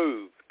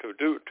move,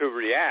 to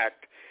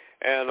react.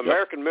 And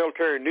American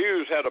Military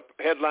News had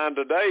a headline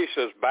today,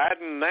 says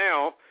Biden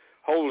now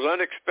holds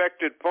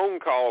unexpected phone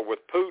call with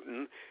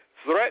Putin,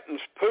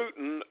 threatens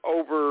Putin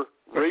over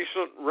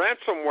recent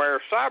ransomware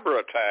cyber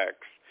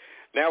attacks.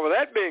 Now, with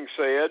that being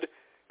said,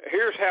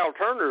 here's Hal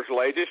Turner's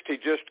latest. He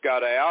just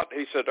got out.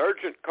 He said,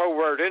 urgent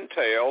covert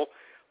intel,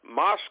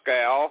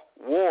 Moscow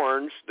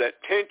warns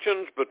that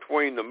tensions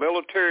between the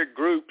military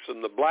groups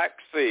in the Black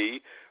Sea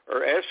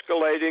are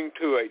escalating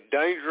to a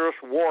dangerous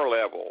war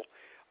level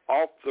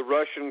off the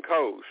Russian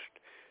coast.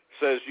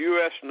 Says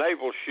U.S.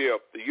 naval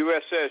ship, the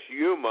USS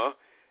Yuma,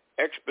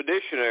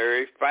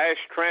 expeditionary fast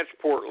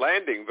transport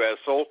landing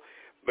vessel,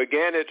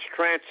 began its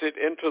transit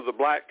into the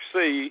Black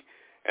Sea,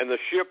 and the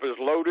ship is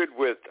loaded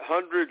with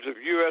hundreds of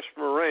U.S.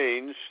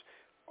 Marines,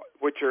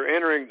 which are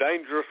entering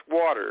dangerous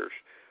waters.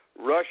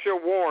 Russia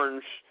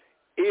warns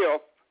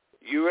if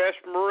U.S.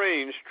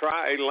 Marines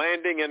try a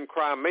landing in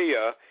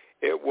Crimea,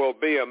 it will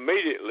be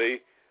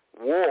immediately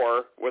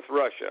war with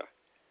Russia.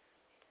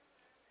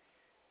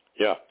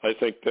 Yeah, I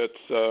think that's,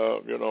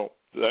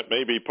 that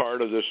may be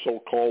part of this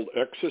so-called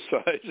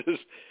exercises.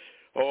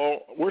 Oh,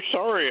 we're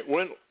sorry it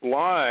went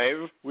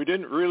live. We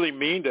didn't really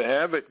mean to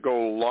have it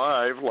go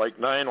live like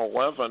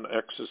 9/11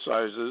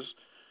 exercises.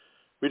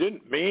 We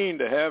didn't mean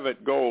to have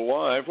it go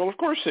live. Well, of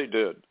course they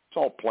did. It's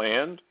all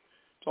planned.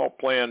 It's all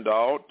planned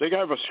out. They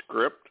have a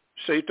script.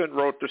 Satan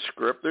wrote the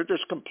script. They're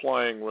just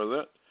complying with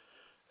it.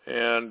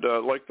 And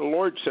like the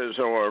Lord says,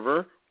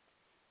 however,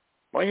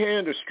 my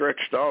hand is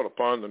stretched out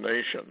upon the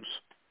nations.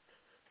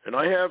 And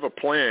I have a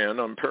plan,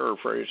 I'm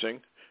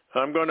paraphrasing.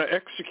 I'm going to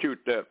execute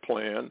that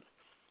plan,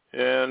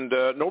 and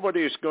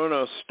nobody is going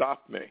to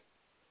stop me.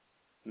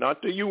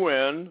 Not the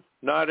UN,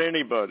 not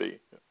anybody.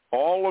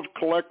 All of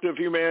collective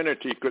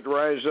humanity could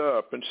rise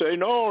up and say,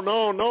 no,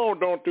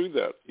 don't do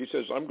that. He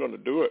says, I'm going to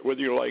do it,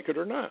 whether you like it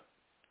or not.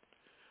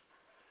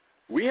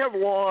 We have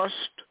lost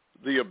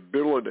the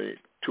ability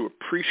to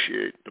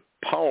appreciate the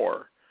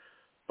power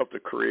of the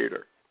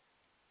Creator.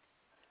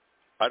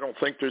 I don't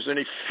think there's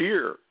any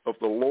fear of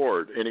the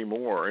Lord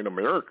anymore, in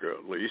America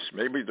at least.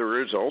 Maybe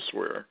there is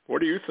elsewhere. What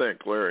do you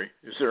think, Larry?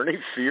 Is there any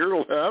fear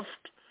left?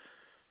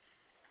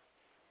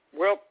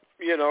 Well,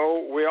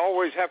 we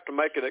always have to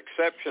make an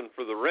exception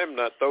for the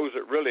remnant, those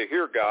that really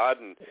hear God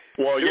and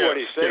do what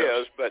he says.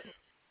 Yes. But,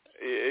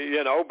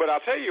 but I'll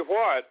tell you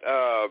what,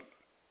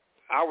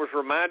 I was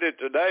reminded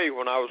today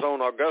when I was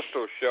on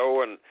Augusto's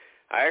show, and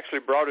I actually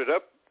brought it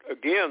up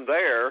again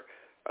there,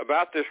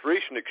 about this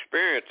recent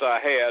experience I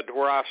had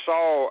where I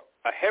saw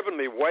a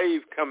heavenly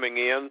wave coming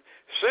in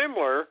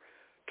similar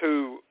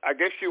to, I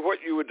guess, what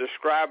you would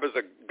describe as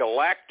a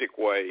galactic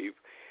wave.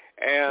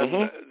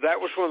 And that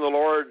was when the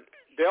Lord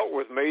dealt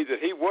with me that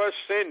he was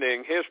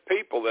sending his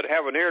people that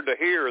have an ear to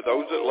hear,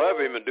 those that love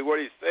him and do what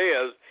he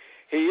says.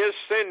 He is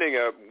sending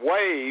a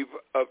wave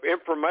of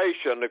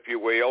information, if you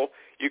will.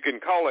 You can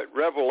call it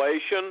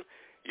revelation.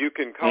 You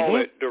can call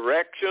it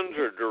directions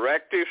or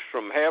directives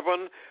from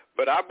heaven.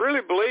 But I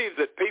really believe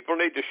that people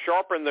need to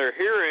sharpen their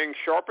hearing,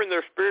 sharpen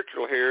their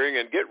spiritual hearing,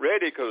 and get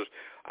ready, because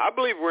I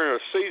believe we're in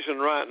a season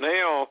right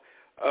now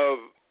of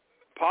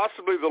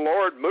possibly the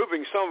Lord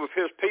moving some of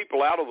his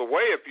people out of the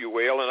way, if you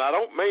will. And I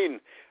don't mean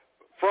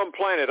from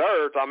planet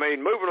Earth. I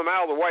mean moving them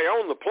out of the way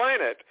on the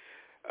planet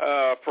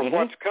from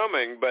what's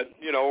coming. But,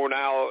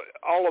 now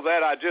all of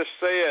that I just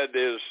said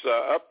is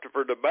up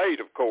for debate,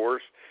 of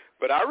course.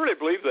 But I really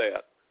believe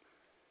that.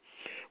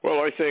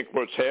 Well, I think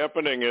what's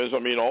happening is,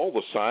 all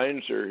the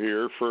signs are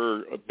here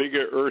for big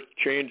earth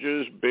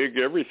changes, big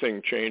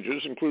everything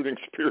changes, including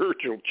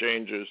spiritual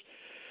changes.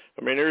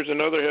 Here's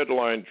another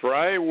headline.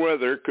 Dry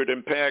weather could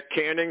impact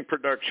canning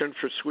production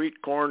for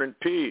sweet corn and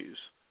peas.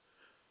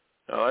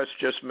 Now, that's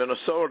just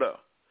Minnesota.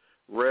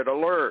 Red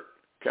alert.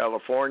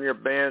 California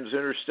bans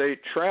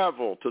interstate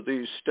travel to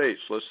these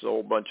states. Lists a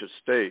whole bunch of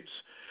states.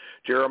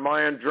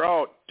 Jeremiah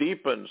drought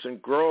deepens and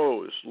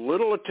grows.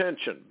 Little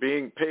attention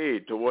being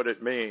paid to what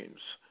it means.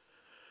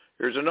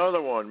 Here's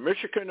another one.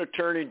 Michigan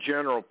Attorney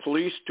General,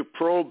 police to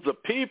probe the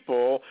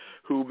people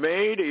who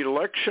made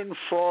election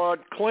fraud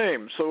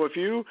claims. So if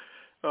you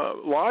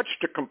lodged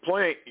a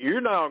complaint,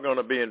 you're now going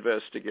to be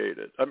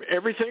investigated.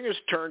 Everything is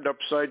turned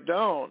upside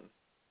down.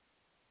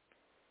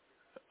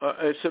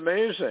 It's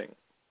amazing.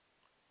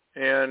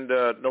 And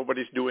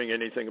nobody's doing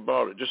anything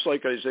about it, just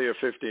like Isaiah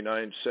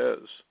 59 says.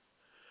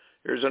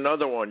 Here's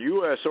another one.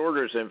 U.S.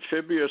 orders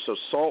amphibious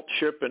assault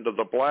ship into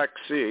the Black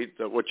Sea,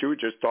 what you were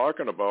just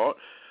talking about.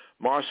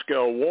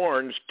 Moscow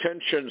warns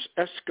tensions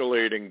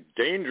escalating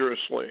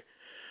dangerously.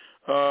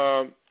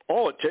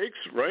 All it takes,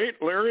 right,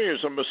 Larry,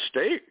 is a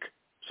mistake.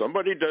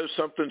 Somebody does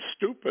something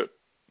stupid.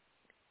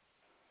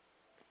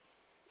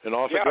 and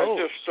off it goes.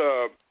 Just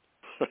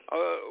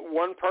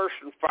one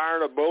person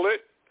firing a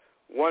bullet,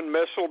 one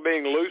missile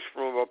being loose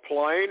from a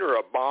plane or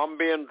a bomb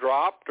being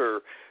dropped,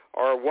 or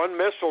one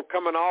missile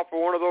coming off of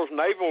one of those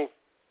naval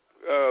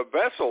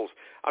vessels.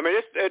 I mean,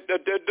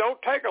 it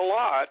don't take a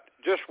lot.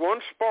 Just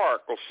one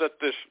spark will set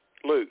this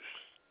loose.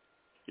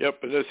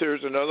 Yep, and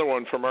here's another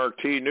one from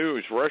RT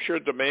News. Russia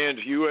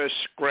demands U.S.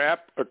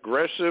 scrap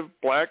aggressive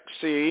Black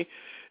Sea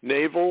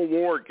naval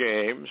war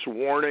games,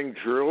 warning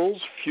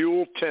drills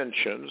fuel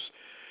tensions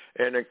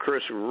and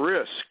increase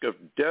risk of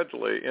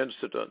deadly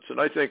incidents. And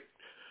I think,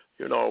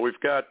 we've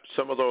got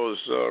some of those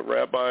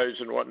rabbis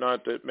and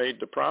whatnot that made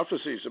the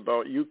prophecies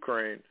about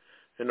Ukraine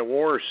and the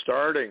war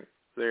starting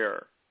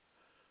there.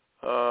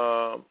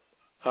 I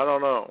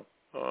don't know.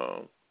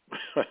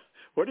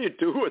 What do you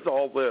do with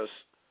all this?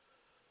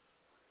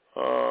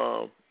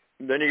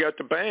 Then you got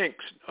the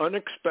banks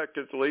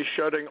unexpectedly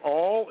shutting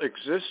all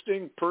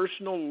existing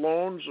personal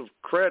loans of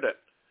credit,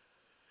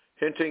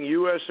 hinting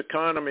U.S.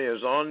 economy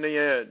is on the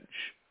edge.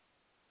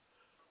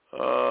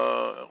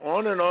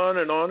 On and on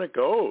and on it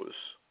goes.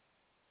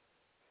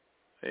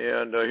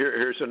 And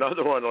here's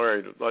another one,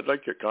 Larry. I'd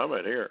like your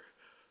comment here.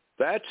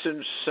 That's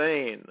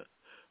insane.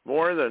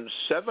 More than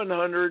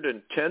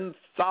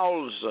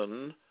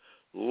 710,000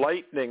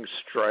 lightning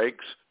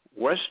strikes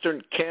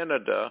Western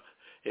Canada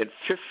in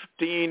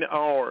 15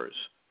 hours.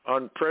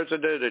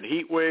 Unprecedented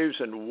heat waves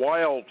and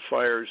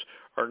wildfires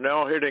are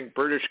now hitting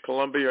British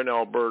Columbia and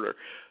Alberta.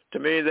 To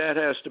me, that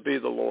has to be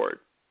the Lord.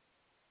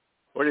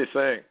 What do you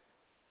think?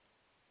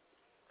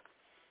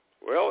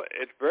 Well,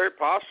 it's very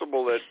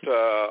possible that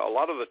a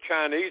lot of the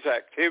Chinese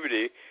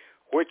activity,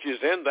 which is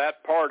in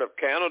that part of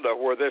Canada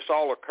where this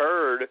all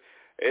occurred,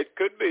 it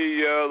could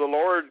be the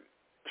Lord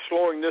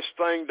slowing this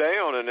thing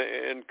down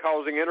and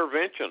causing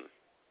intervention.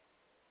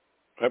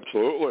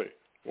 Absolutely.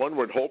 One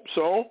would hope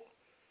so.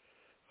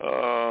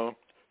 The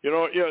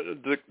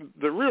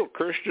real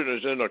Christian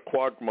is in a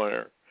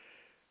quagmire.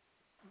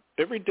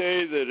 Every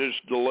day that is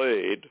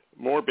delayed,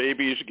 more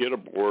babies get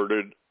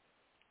aborted,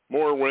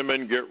 more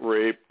women get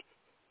raped,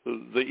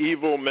 the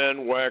evil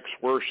men wax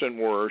worse and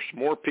worse,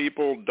 more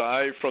people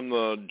die from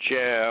the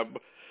jab,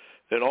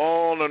 and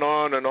on and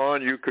on and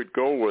on you could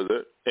go with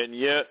it. And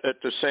yet,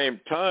 at the same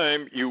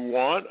time, you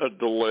want a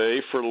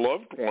delay for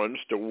loved ones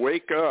to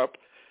wake up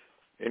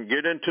and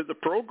get into the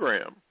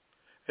program.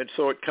 And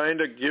so it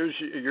kind of gives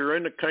you're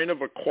in a kind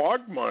of a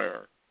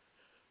quagmire.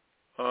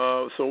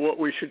 So what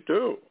we should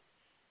do,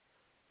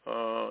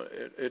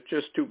 it's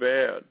just too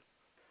bad.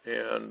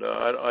 And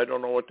I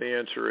don't know what the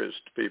answer is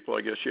to people.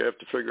 I guess you have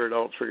to figure it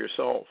out for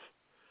yourself.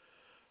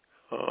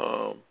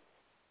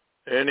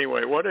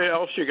 Anyway, what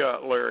else you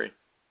got, Larry?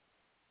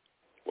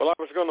 Well, I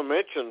was going to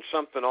mention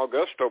something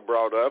Augusto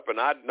brought up,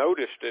 and I'd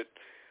noticed it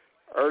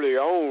early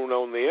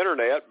on the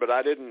Internet, but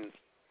I didn't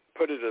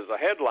put it as a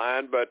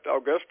headline. But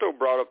Augusto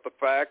brought up the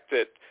fact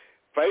that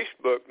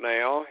Facebook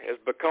now has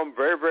become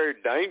very, very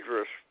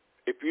dangerous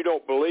if you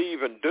don't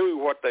believe and do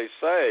what they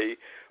say,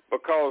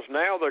 because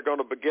now they're going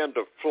to begin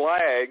to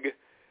flag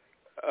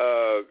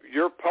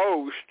your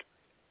post,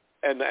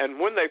 and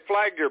when they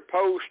flag your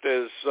post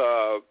as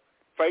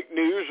fake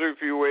news,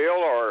 if you will,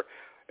 or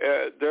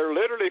they're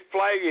literally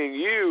flagging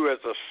you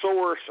as a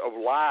source of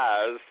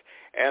lies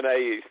and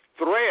a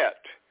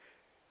threat.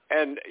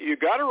 And you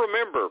got to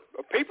remember,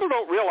 people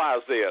don't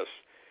realize this.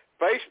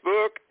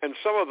 Facebook and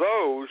some of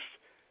those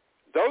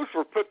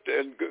were put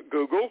in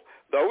Google.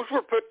 Those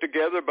were put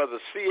together by the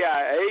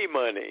CIA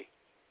money.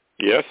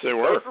 Yes, they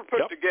were. Those were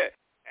put together.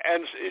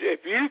 And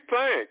if you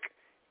think,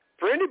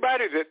 for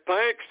anybody that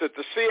thinks that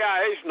the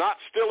CIA is not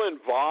still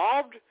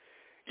involved,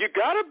 you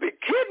got to be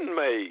kidding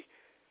me.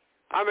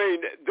 I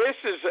mean,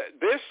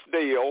 this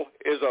deal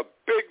is a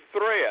big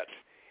threat.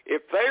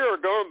 If they are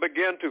going to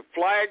begin to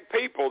flag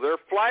people, they're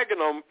flagging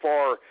them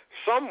for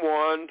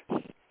someone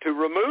to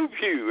remove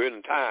you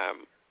in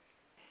time.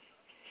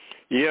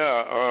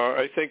 Yeah,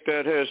 I think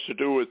that has to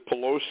do with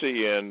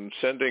Pelosi and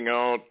sending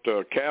out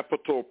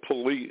Capitol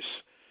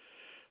Police.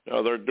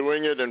 Now, they're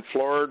doing it in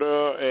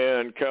Florida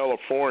and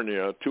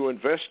California to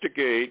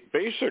investigate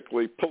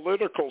basically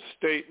political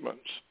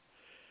statements.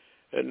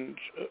 And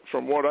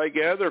from what I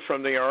gather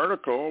from the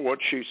article, what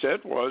she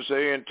said was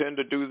they intend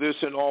to do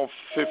this in all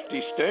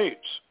 50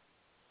 states.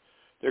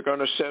 They're going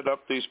to set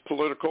up these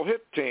political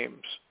hit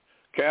teams.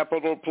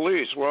 Capitol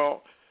Police.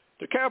 Well,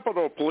 the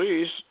Capitol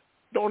Police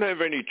don't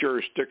have any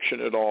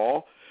jurisdiction at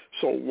all,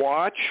 so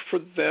watch for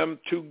them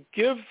to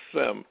give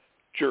them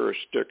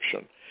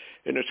jurisdiction.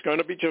 And it's going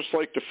to be just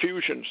like the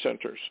fusion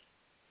centers.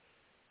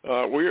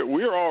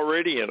 We're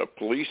already in a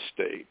police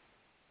state.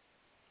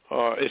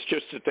 It's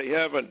just that they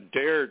haven't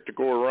dared to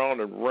go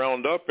around and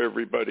round up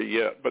everybody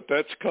yet, but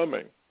that's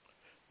coming.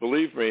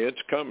 Believe me,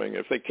 it's coming.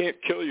 If they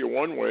can't kill you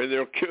one way,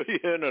 they'll kill you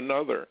in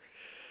another.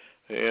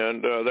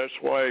 And that's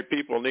why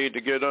people need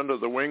to get under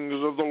the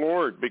wings of the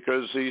Lord,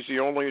 because he's the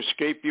only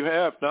escape you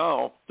have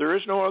now. There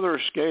is no other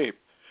escape.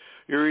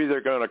 You're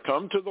either going to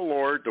come to the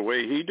Lord the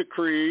way he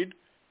decreed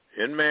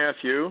in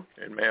Matthew,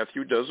 and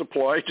Matthew does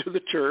apply to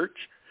the church,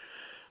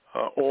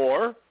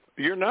 or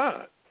you're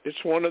not. It's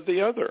one or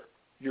the other.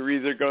 You're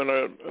either going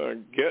to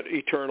get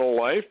eternal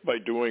life by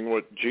doing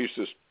what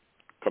Jesus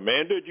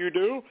commanded you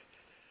do,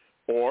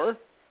 or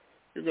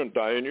you're going to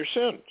die in your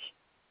sins.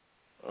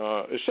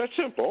 It's that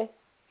simple,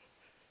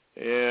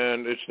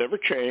 and it's never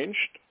changed.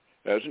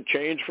 It hasn't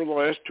changed for the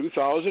last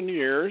 2,000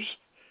 years.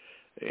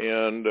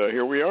 And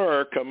here we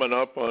are coming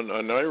up on,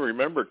 and I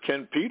remember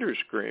Ken Peters'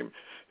 scream.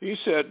 He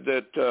said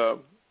that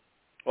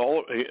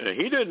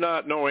he did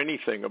not know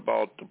anything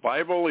about the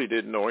Bible. He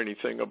didn't know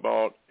anything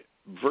about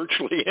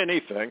virtually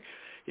anything.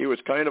 He was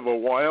kind of a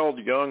wild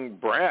young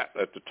brat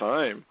at the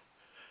time.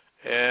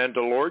 And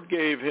the Lord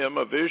gave him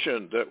a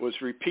vision that was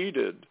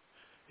repeated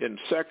in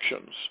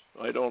sections.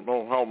 I don't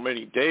know how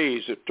many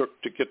days it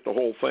took to get the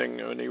whole thing.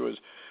 And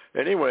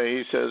anyway,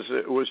 he says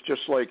it was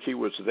just like he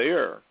was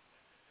there.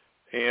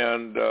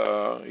 And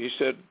he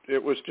said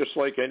it was just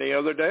like any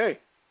other day.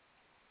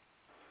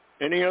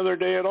 Any other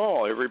day at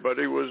all.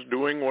 Everybody was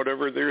doing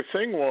whatever their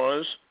thing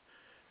was.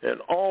 And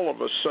all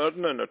of a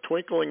sudden, in a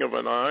twinkling of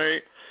an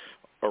eye,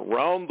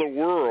 around the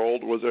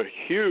world was a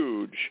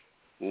huge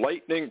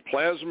lightning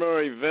plasma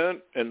event,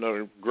 and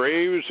the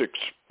graves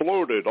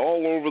exploded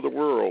all over the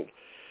world.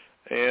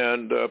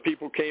 And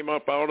people came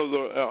up out of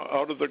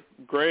the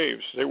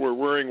graves. They were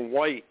wearing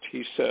white,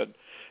 he said,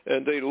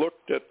 and they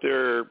looked at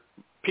their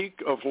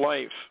peak of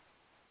life.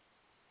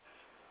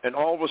 And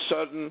all of a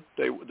sudden,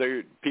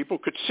 people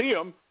could see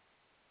them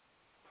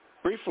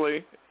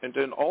briefly, and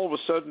then all of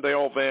a sudden they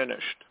all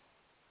vanished.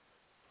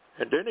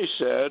 And then he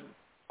said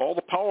all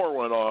the power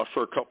went off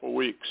for a couple of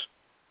weeks.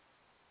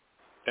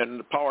 And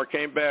the power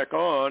came back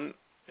on,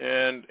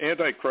 and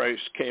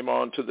Antichrist came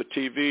on to the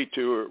TV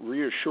to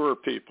reassure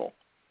people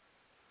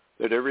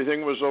that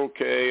everything was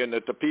okay and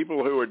that the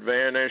people who had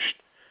vanished,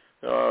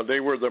 they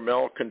were the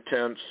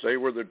malcontents, they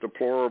were the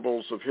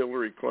deplorables of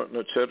Hillary Clinton,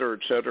 et cetera,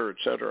 et cetera, et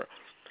cetera.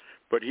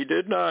 But he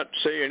did not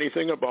say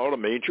anything about a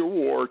major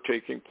war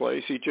taking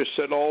place. He just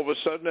said all of a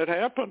sudden it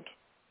happened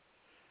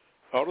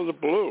out of the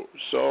blue.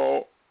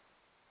 So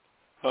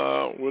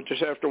we'll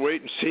just have to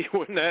wait and see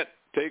when that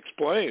takes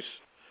place.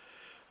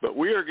 But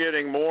we are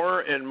getting more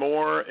and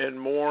more and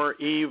more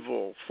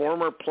evil.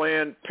 Former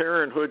Planned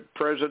Parenthood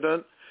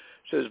president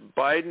says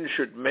Biden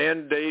should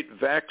mandate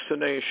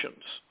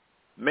vaccinations.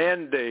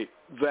 Mandate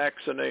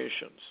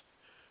vaccinations.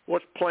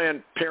 What's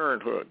Planned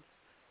Parenthood?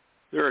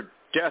 They're a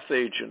death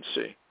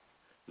agency.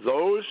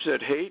 Those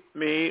that hate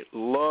me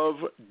love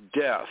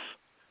death.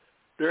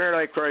 They're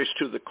Antichrist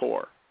to the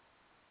core.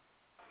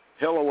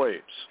 Hell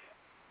awaits.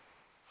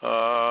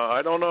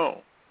 I don't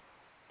know.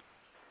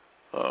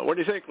 What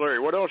do you think, Larry?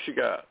 What else you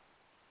got?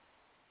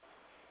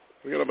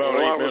 We got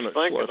about 8 minutes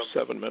left,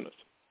 7 minutes.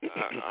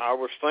 I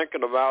was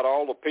thinking about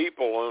all the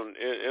people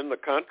in the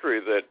country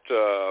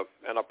that,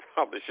 and I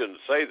probably shouldn't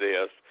say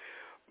this,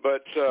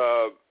 but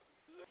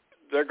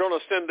they're going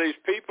to send these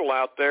people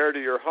out there to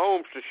your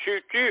homes to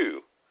shoot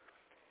you.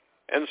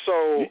 And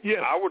so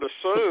yes. I would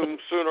assume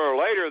sooner or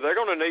later they're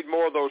going to need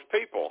more of those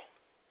people.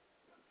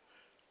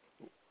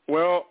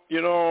 Well,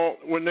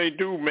 when they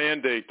do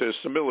mandate this,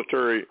 the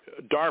military,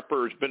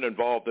 DARPA has been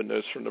involved in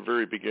this from the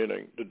very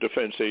beginning, the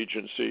defense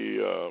agency,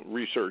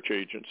 research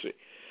agency.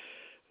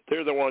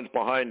 They're the ones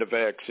behind the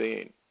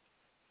vaccine.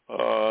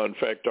 In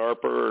fact,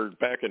 DARPA,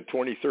 back in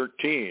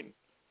 2013,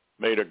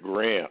 made a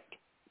grant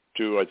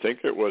to, I think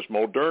it was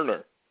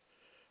Moderna,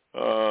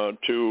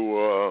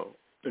 to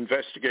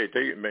investigate.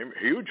 They made a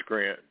huge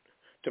grant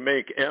to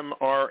make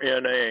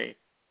mRNA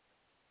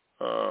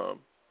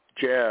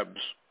jabs.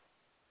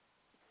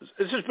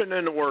 This has been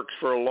in the works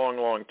for a long,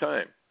 long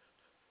time.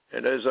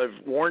 And as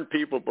I've warned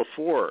people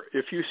before,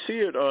 if you see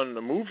it on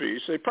the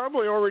movies, they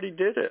probably already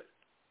did it.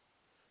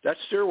 That's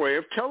their way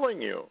of telling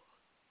you.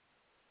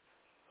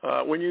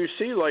 When you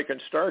see, like in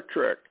Star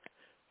Trek,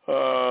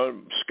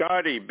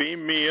 Scotty,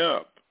 beam me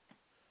up.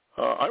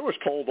 I was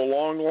told a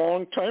long,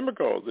 long time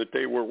ago that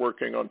they were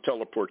working on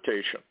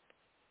teleportation.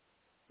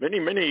 Many,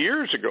 many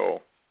years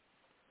ago.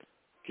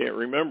 Can't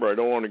remember. I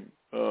don't want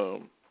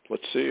to...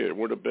 let's see, it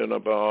would have been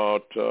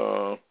about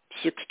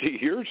 60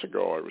 years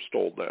ago I was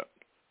told that.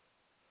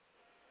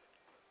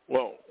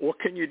 Well, what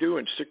can you do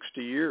in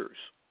 60 years?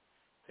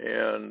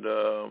 And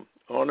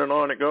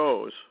on it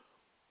goes.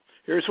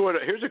 Here's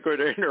a good,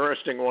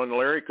 interesting one,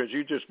 Larry, because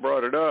you just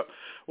brought it up.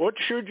 What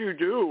should you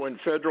do when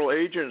federal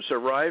agents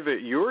arrive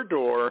at your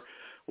door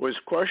with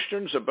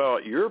questions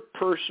about your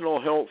personal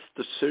health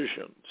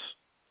decisions?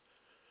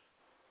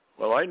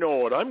 Well, I know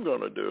what I'm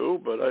going to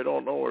do, but I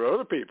don't know what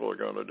other people are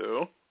going to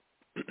do.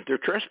 They're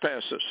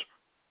trespassers.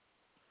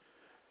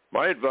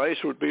 My advice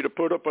would be to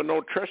put up a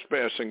no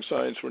trespassing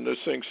signs when this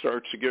thing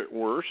starts to get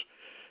worse.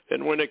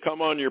 And when they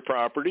come on your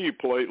property, you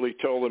politely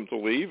tell them to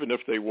leave. And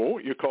if they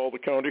won't, you call the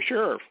county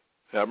sheriff.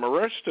 Have them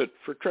arrested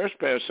for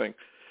trespassing.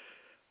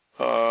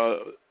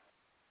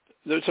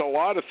 There's a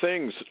lot of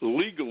things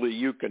legally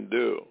you can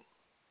do.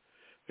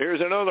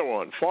 Here's another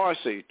one.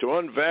 Fauci, to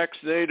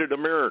unvaccinated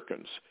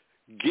Americans,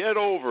 get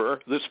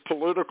over this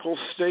political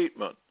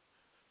statement.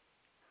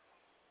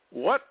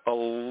 What a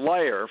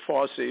liar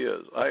Fauci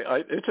is.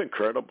 It's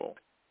incredible.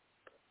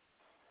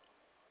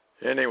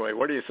 Anyway,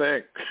 what do you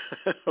think?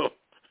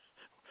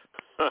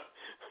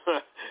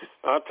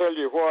 I'll tell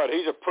you what,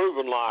 he's a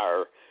proven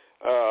liar.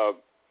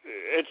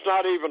 It's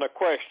not even a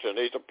question.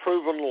 He's a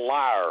proven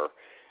liar.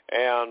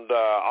 And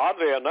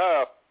oddly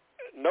enough,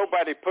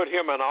 nobody put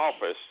him in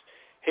office.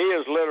 He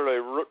is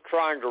literally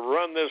trying to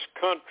run this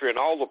country and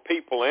all the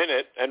people in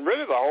it, and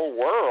really the whole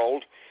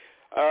world.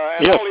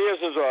 And yes. all he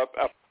is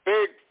a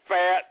big,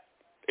 fat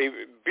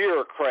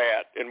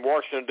bureaucrat in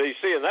Washington,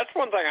 D.C. And that's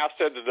one thing I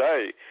said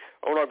today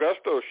on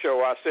Augusto's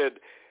show. I said,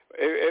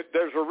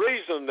 there's a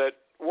reason that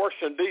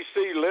Washington,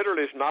 D.C.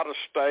 literally is not a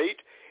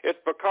state. It's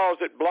because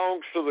it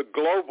belongs to the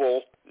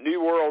global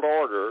New World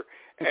Order,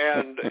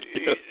 and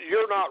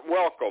you're not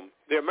welcome.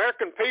 The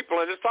American people,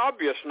 and it's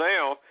obvious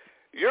now,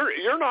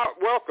 you're not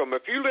welcome.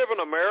 If you live in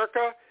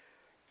America,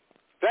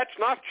 that's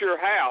not your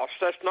house.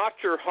 That's not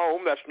your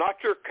home. That's not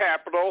your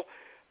capital.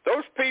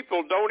 Those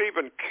people don't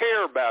even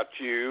care about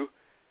you.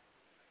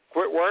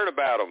 Quit worrying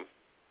about them.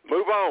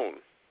 Move on.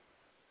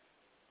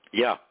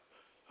 Yeah.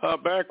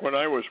 Back when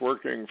I was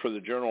working for the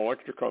General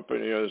Electric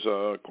Company as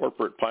a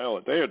corporate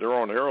pilot, they had their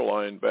own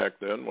airline back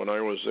then when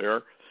I was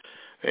there.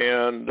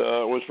 And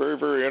it was very,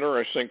 very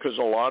interesting because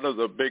a lot of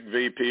the big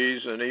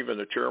VPs and even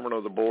the chairman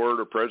of the board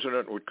or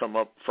president would come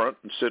up front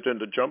and sit in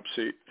the jump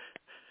seat.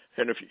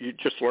 And if you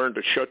just learn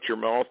to shut your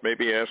mouth,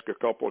 maybe ask a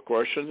couple of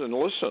questions and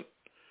listen.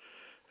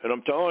 And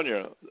I'm telling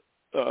you,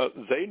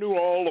 they knew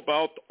all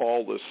about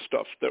all this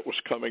stuff that was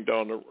coming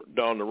down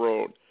the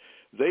road.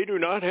 They do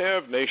not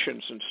have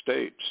nations and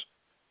states.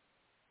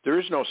 There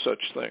is no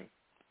such thing.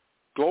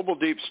 Global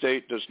deep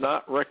state does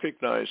not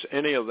recognize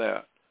any of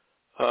that.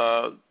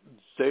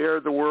 They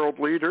are the world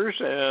leaders,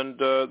 and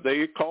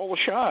they call the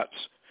shots.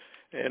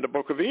 And the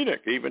Book of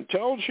Enoch even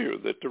tells you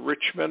that the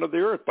rich men of the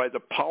earth, by the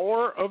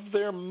power of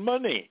their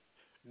money,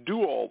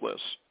 do all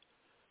this.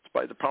 It's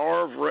by the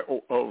power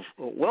of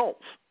wealth.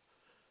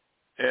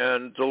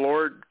 And the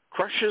Lord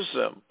crushes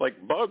them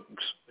like bugs.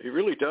 He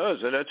really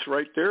does, and that's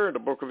right there in the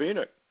Book of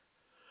Enoch.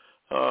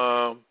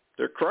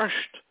 They're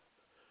crushed.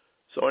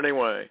 So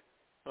anyway,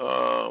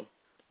 now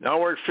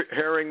we're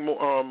hearing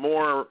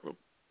more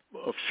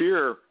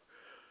fear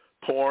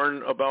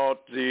porn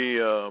about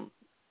the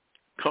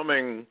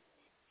coming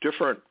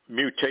different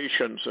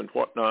mutations and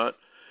whatnot.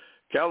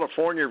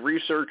 California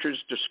researchers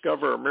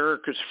discover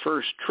America's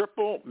first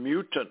triple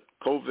mutant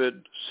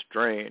COVID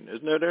strain.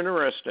 Isn't that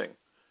interesting?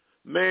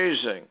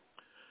 Amazing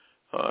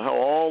how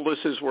all this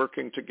is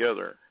working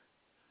together.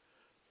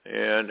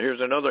 And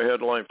here's another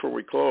headline before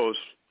we close.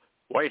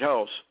 White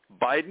House,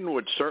 Biden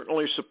would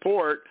certainly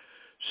support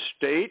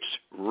states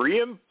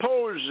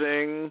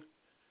reimposing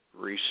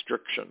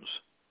restrictions.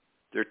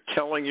 They're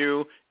telling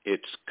you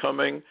it's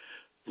coming.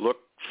 Look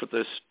for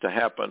this to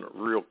happen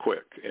real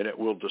quick, and it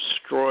will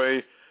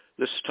destroy,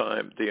 this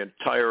time, the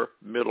entire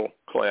middle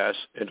class,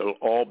 and it'll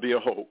all be a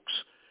hoax.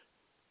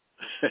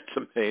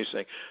 It's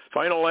amazing.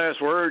 Final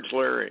last words,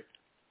 Larry.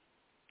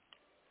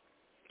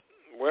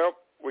 Well,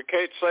 we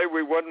can't say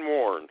we wasn't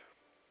warned.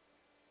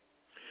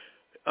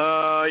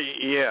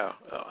 Yeah.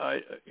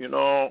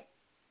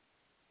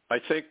 I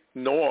think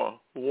Noah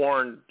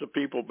warned the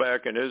people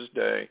back in his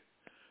day,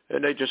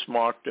 and they just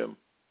mocked him.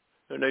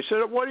 And they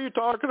said, what are you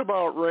talking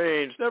about,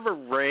 rain? It's never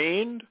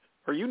rained.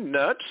 Are you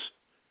nuts?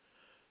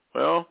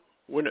 Well,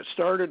 when it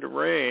started to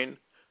rain,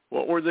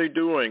 what were they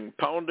doing?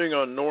 Pounding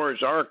on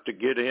Noah's Ark to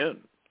get in.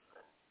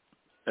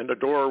 And the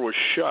door was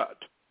shut.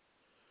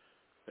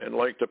 And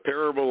like the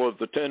parable of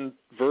the 10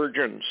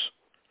 virgins,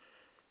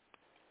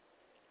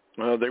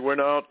 they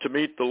went out to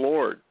meet the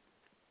Lord.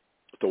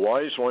 The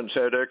wise ones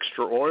had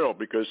extra oil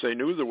because they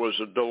knew there was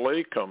a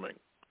delay coming.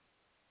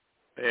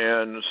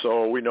 And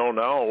so we know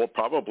now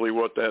probably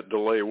what that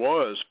delay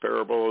was,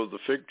 parable of the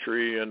fig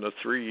tree and the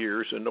 3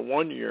 years and the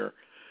 1 year.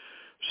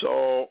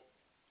 So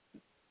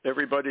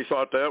everybody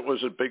thought that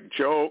was a big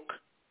joke.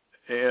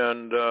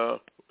 And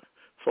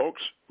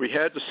folks, we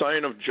had the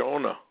sign of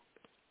Jonah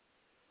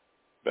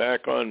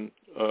back on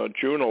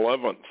June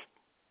 11th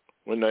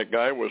when that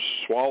guy was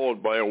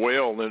swallowed by a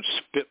whale and then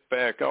spit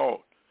back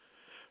out.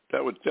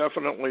 That was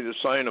definitely the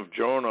sign of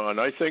Jonah. And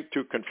I think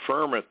to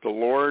confirm it, the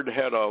Lord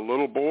had a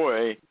little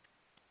boy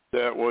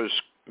that was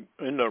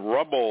in the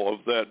rubble of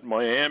that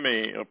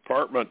Miami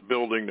apartment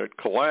building that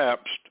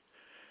collapsed,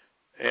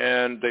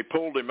 and they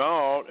pulled him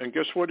out, and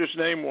guess what his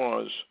name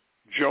was?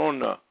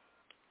 Jonah.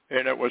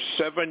 And it was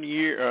 7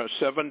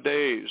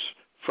 days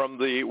from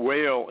the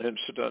whale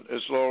incident,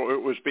 as though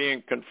it was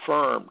being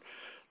confirmed.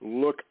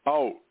 Look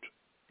out.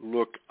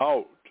 Look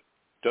out.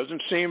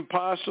 Doesn't seem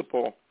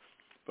possible,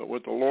 but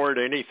with the Lord,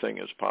 anything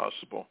is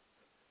possible.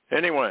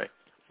 Anyway,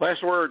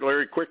 last word,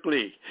 Larry,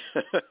 quickly.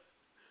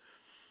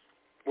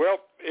 Well,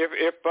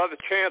 if by the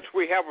chance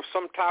we have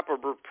some type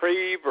of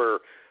reprieve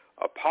or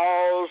a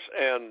pause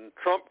and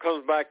Trump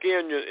comes back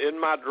in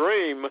my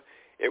dream,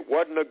 it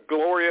wasn't a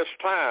glorious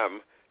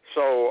time.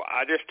 So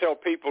I just tell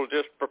people,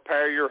 just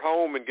prepare your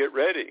home and get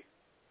ready.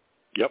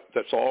 Yep,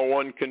 that's all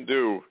one can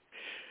do.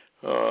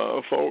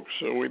 Folks,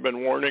 we've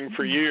been warning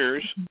for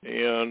years.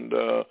 And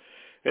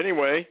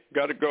anyway,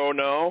 got to go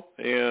now.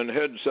 And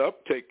heads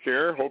up, take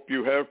care. Hope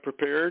you have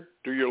prepared.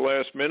 Do your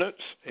last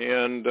minutes.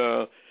 And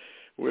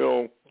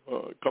we'll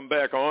come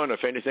back on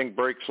if anything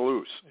breaks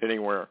loose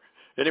anywhere.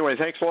 Anyway,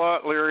 thanks a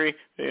lot, Larry,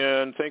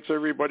 and thanks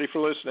everybody for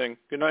listening.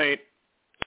 Good night.